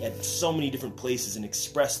be at so many different places and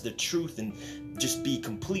express the truth and just be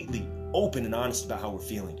completely open and honest about how we're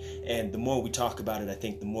feeling. And the more we talk about it, I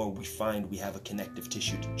think the more we find we have a connective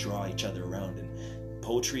tissue to draw each other around. And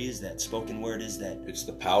poetry is that, spoken word is that. It's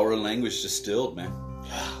the power of language distilled, man.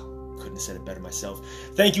 Couldn't have said it better myself.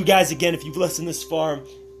 Thank you guys again. If you've listened this far,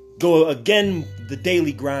 go again, The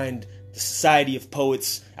Daily Grind, the Society of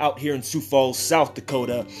Poets out here in Sioux Falls, South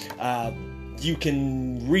Dakota. You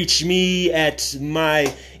can reach me at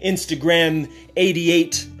my Instagram,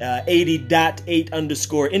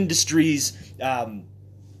 80.8_industries.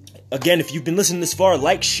 Again, if you've been listening this far,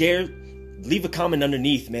 like, share, leave a comment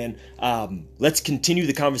underneath, man. Let's continue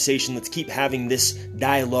the conversation. Let's keep having this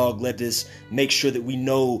dialogue. Let us make sure that we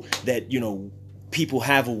know that, people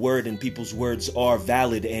have a word and people's words are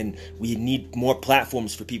valid, and we need more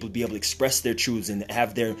platforms for people to be able to express their truths and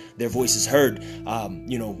have their voices heard.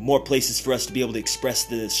 More places for us to be able to express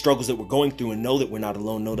the struggles that we're going through and know that we're not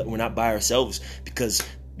alone, know that we're not by ourselves, because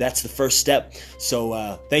that's the first step.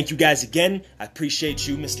 So thank you guys again. I appreciate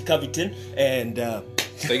you, Mr. Covington, and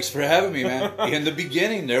thanks for having me, man. In the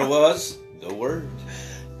beginning, there was the word.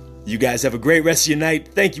 You guys have a great rest of your night.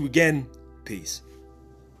 Thank you again. Peace.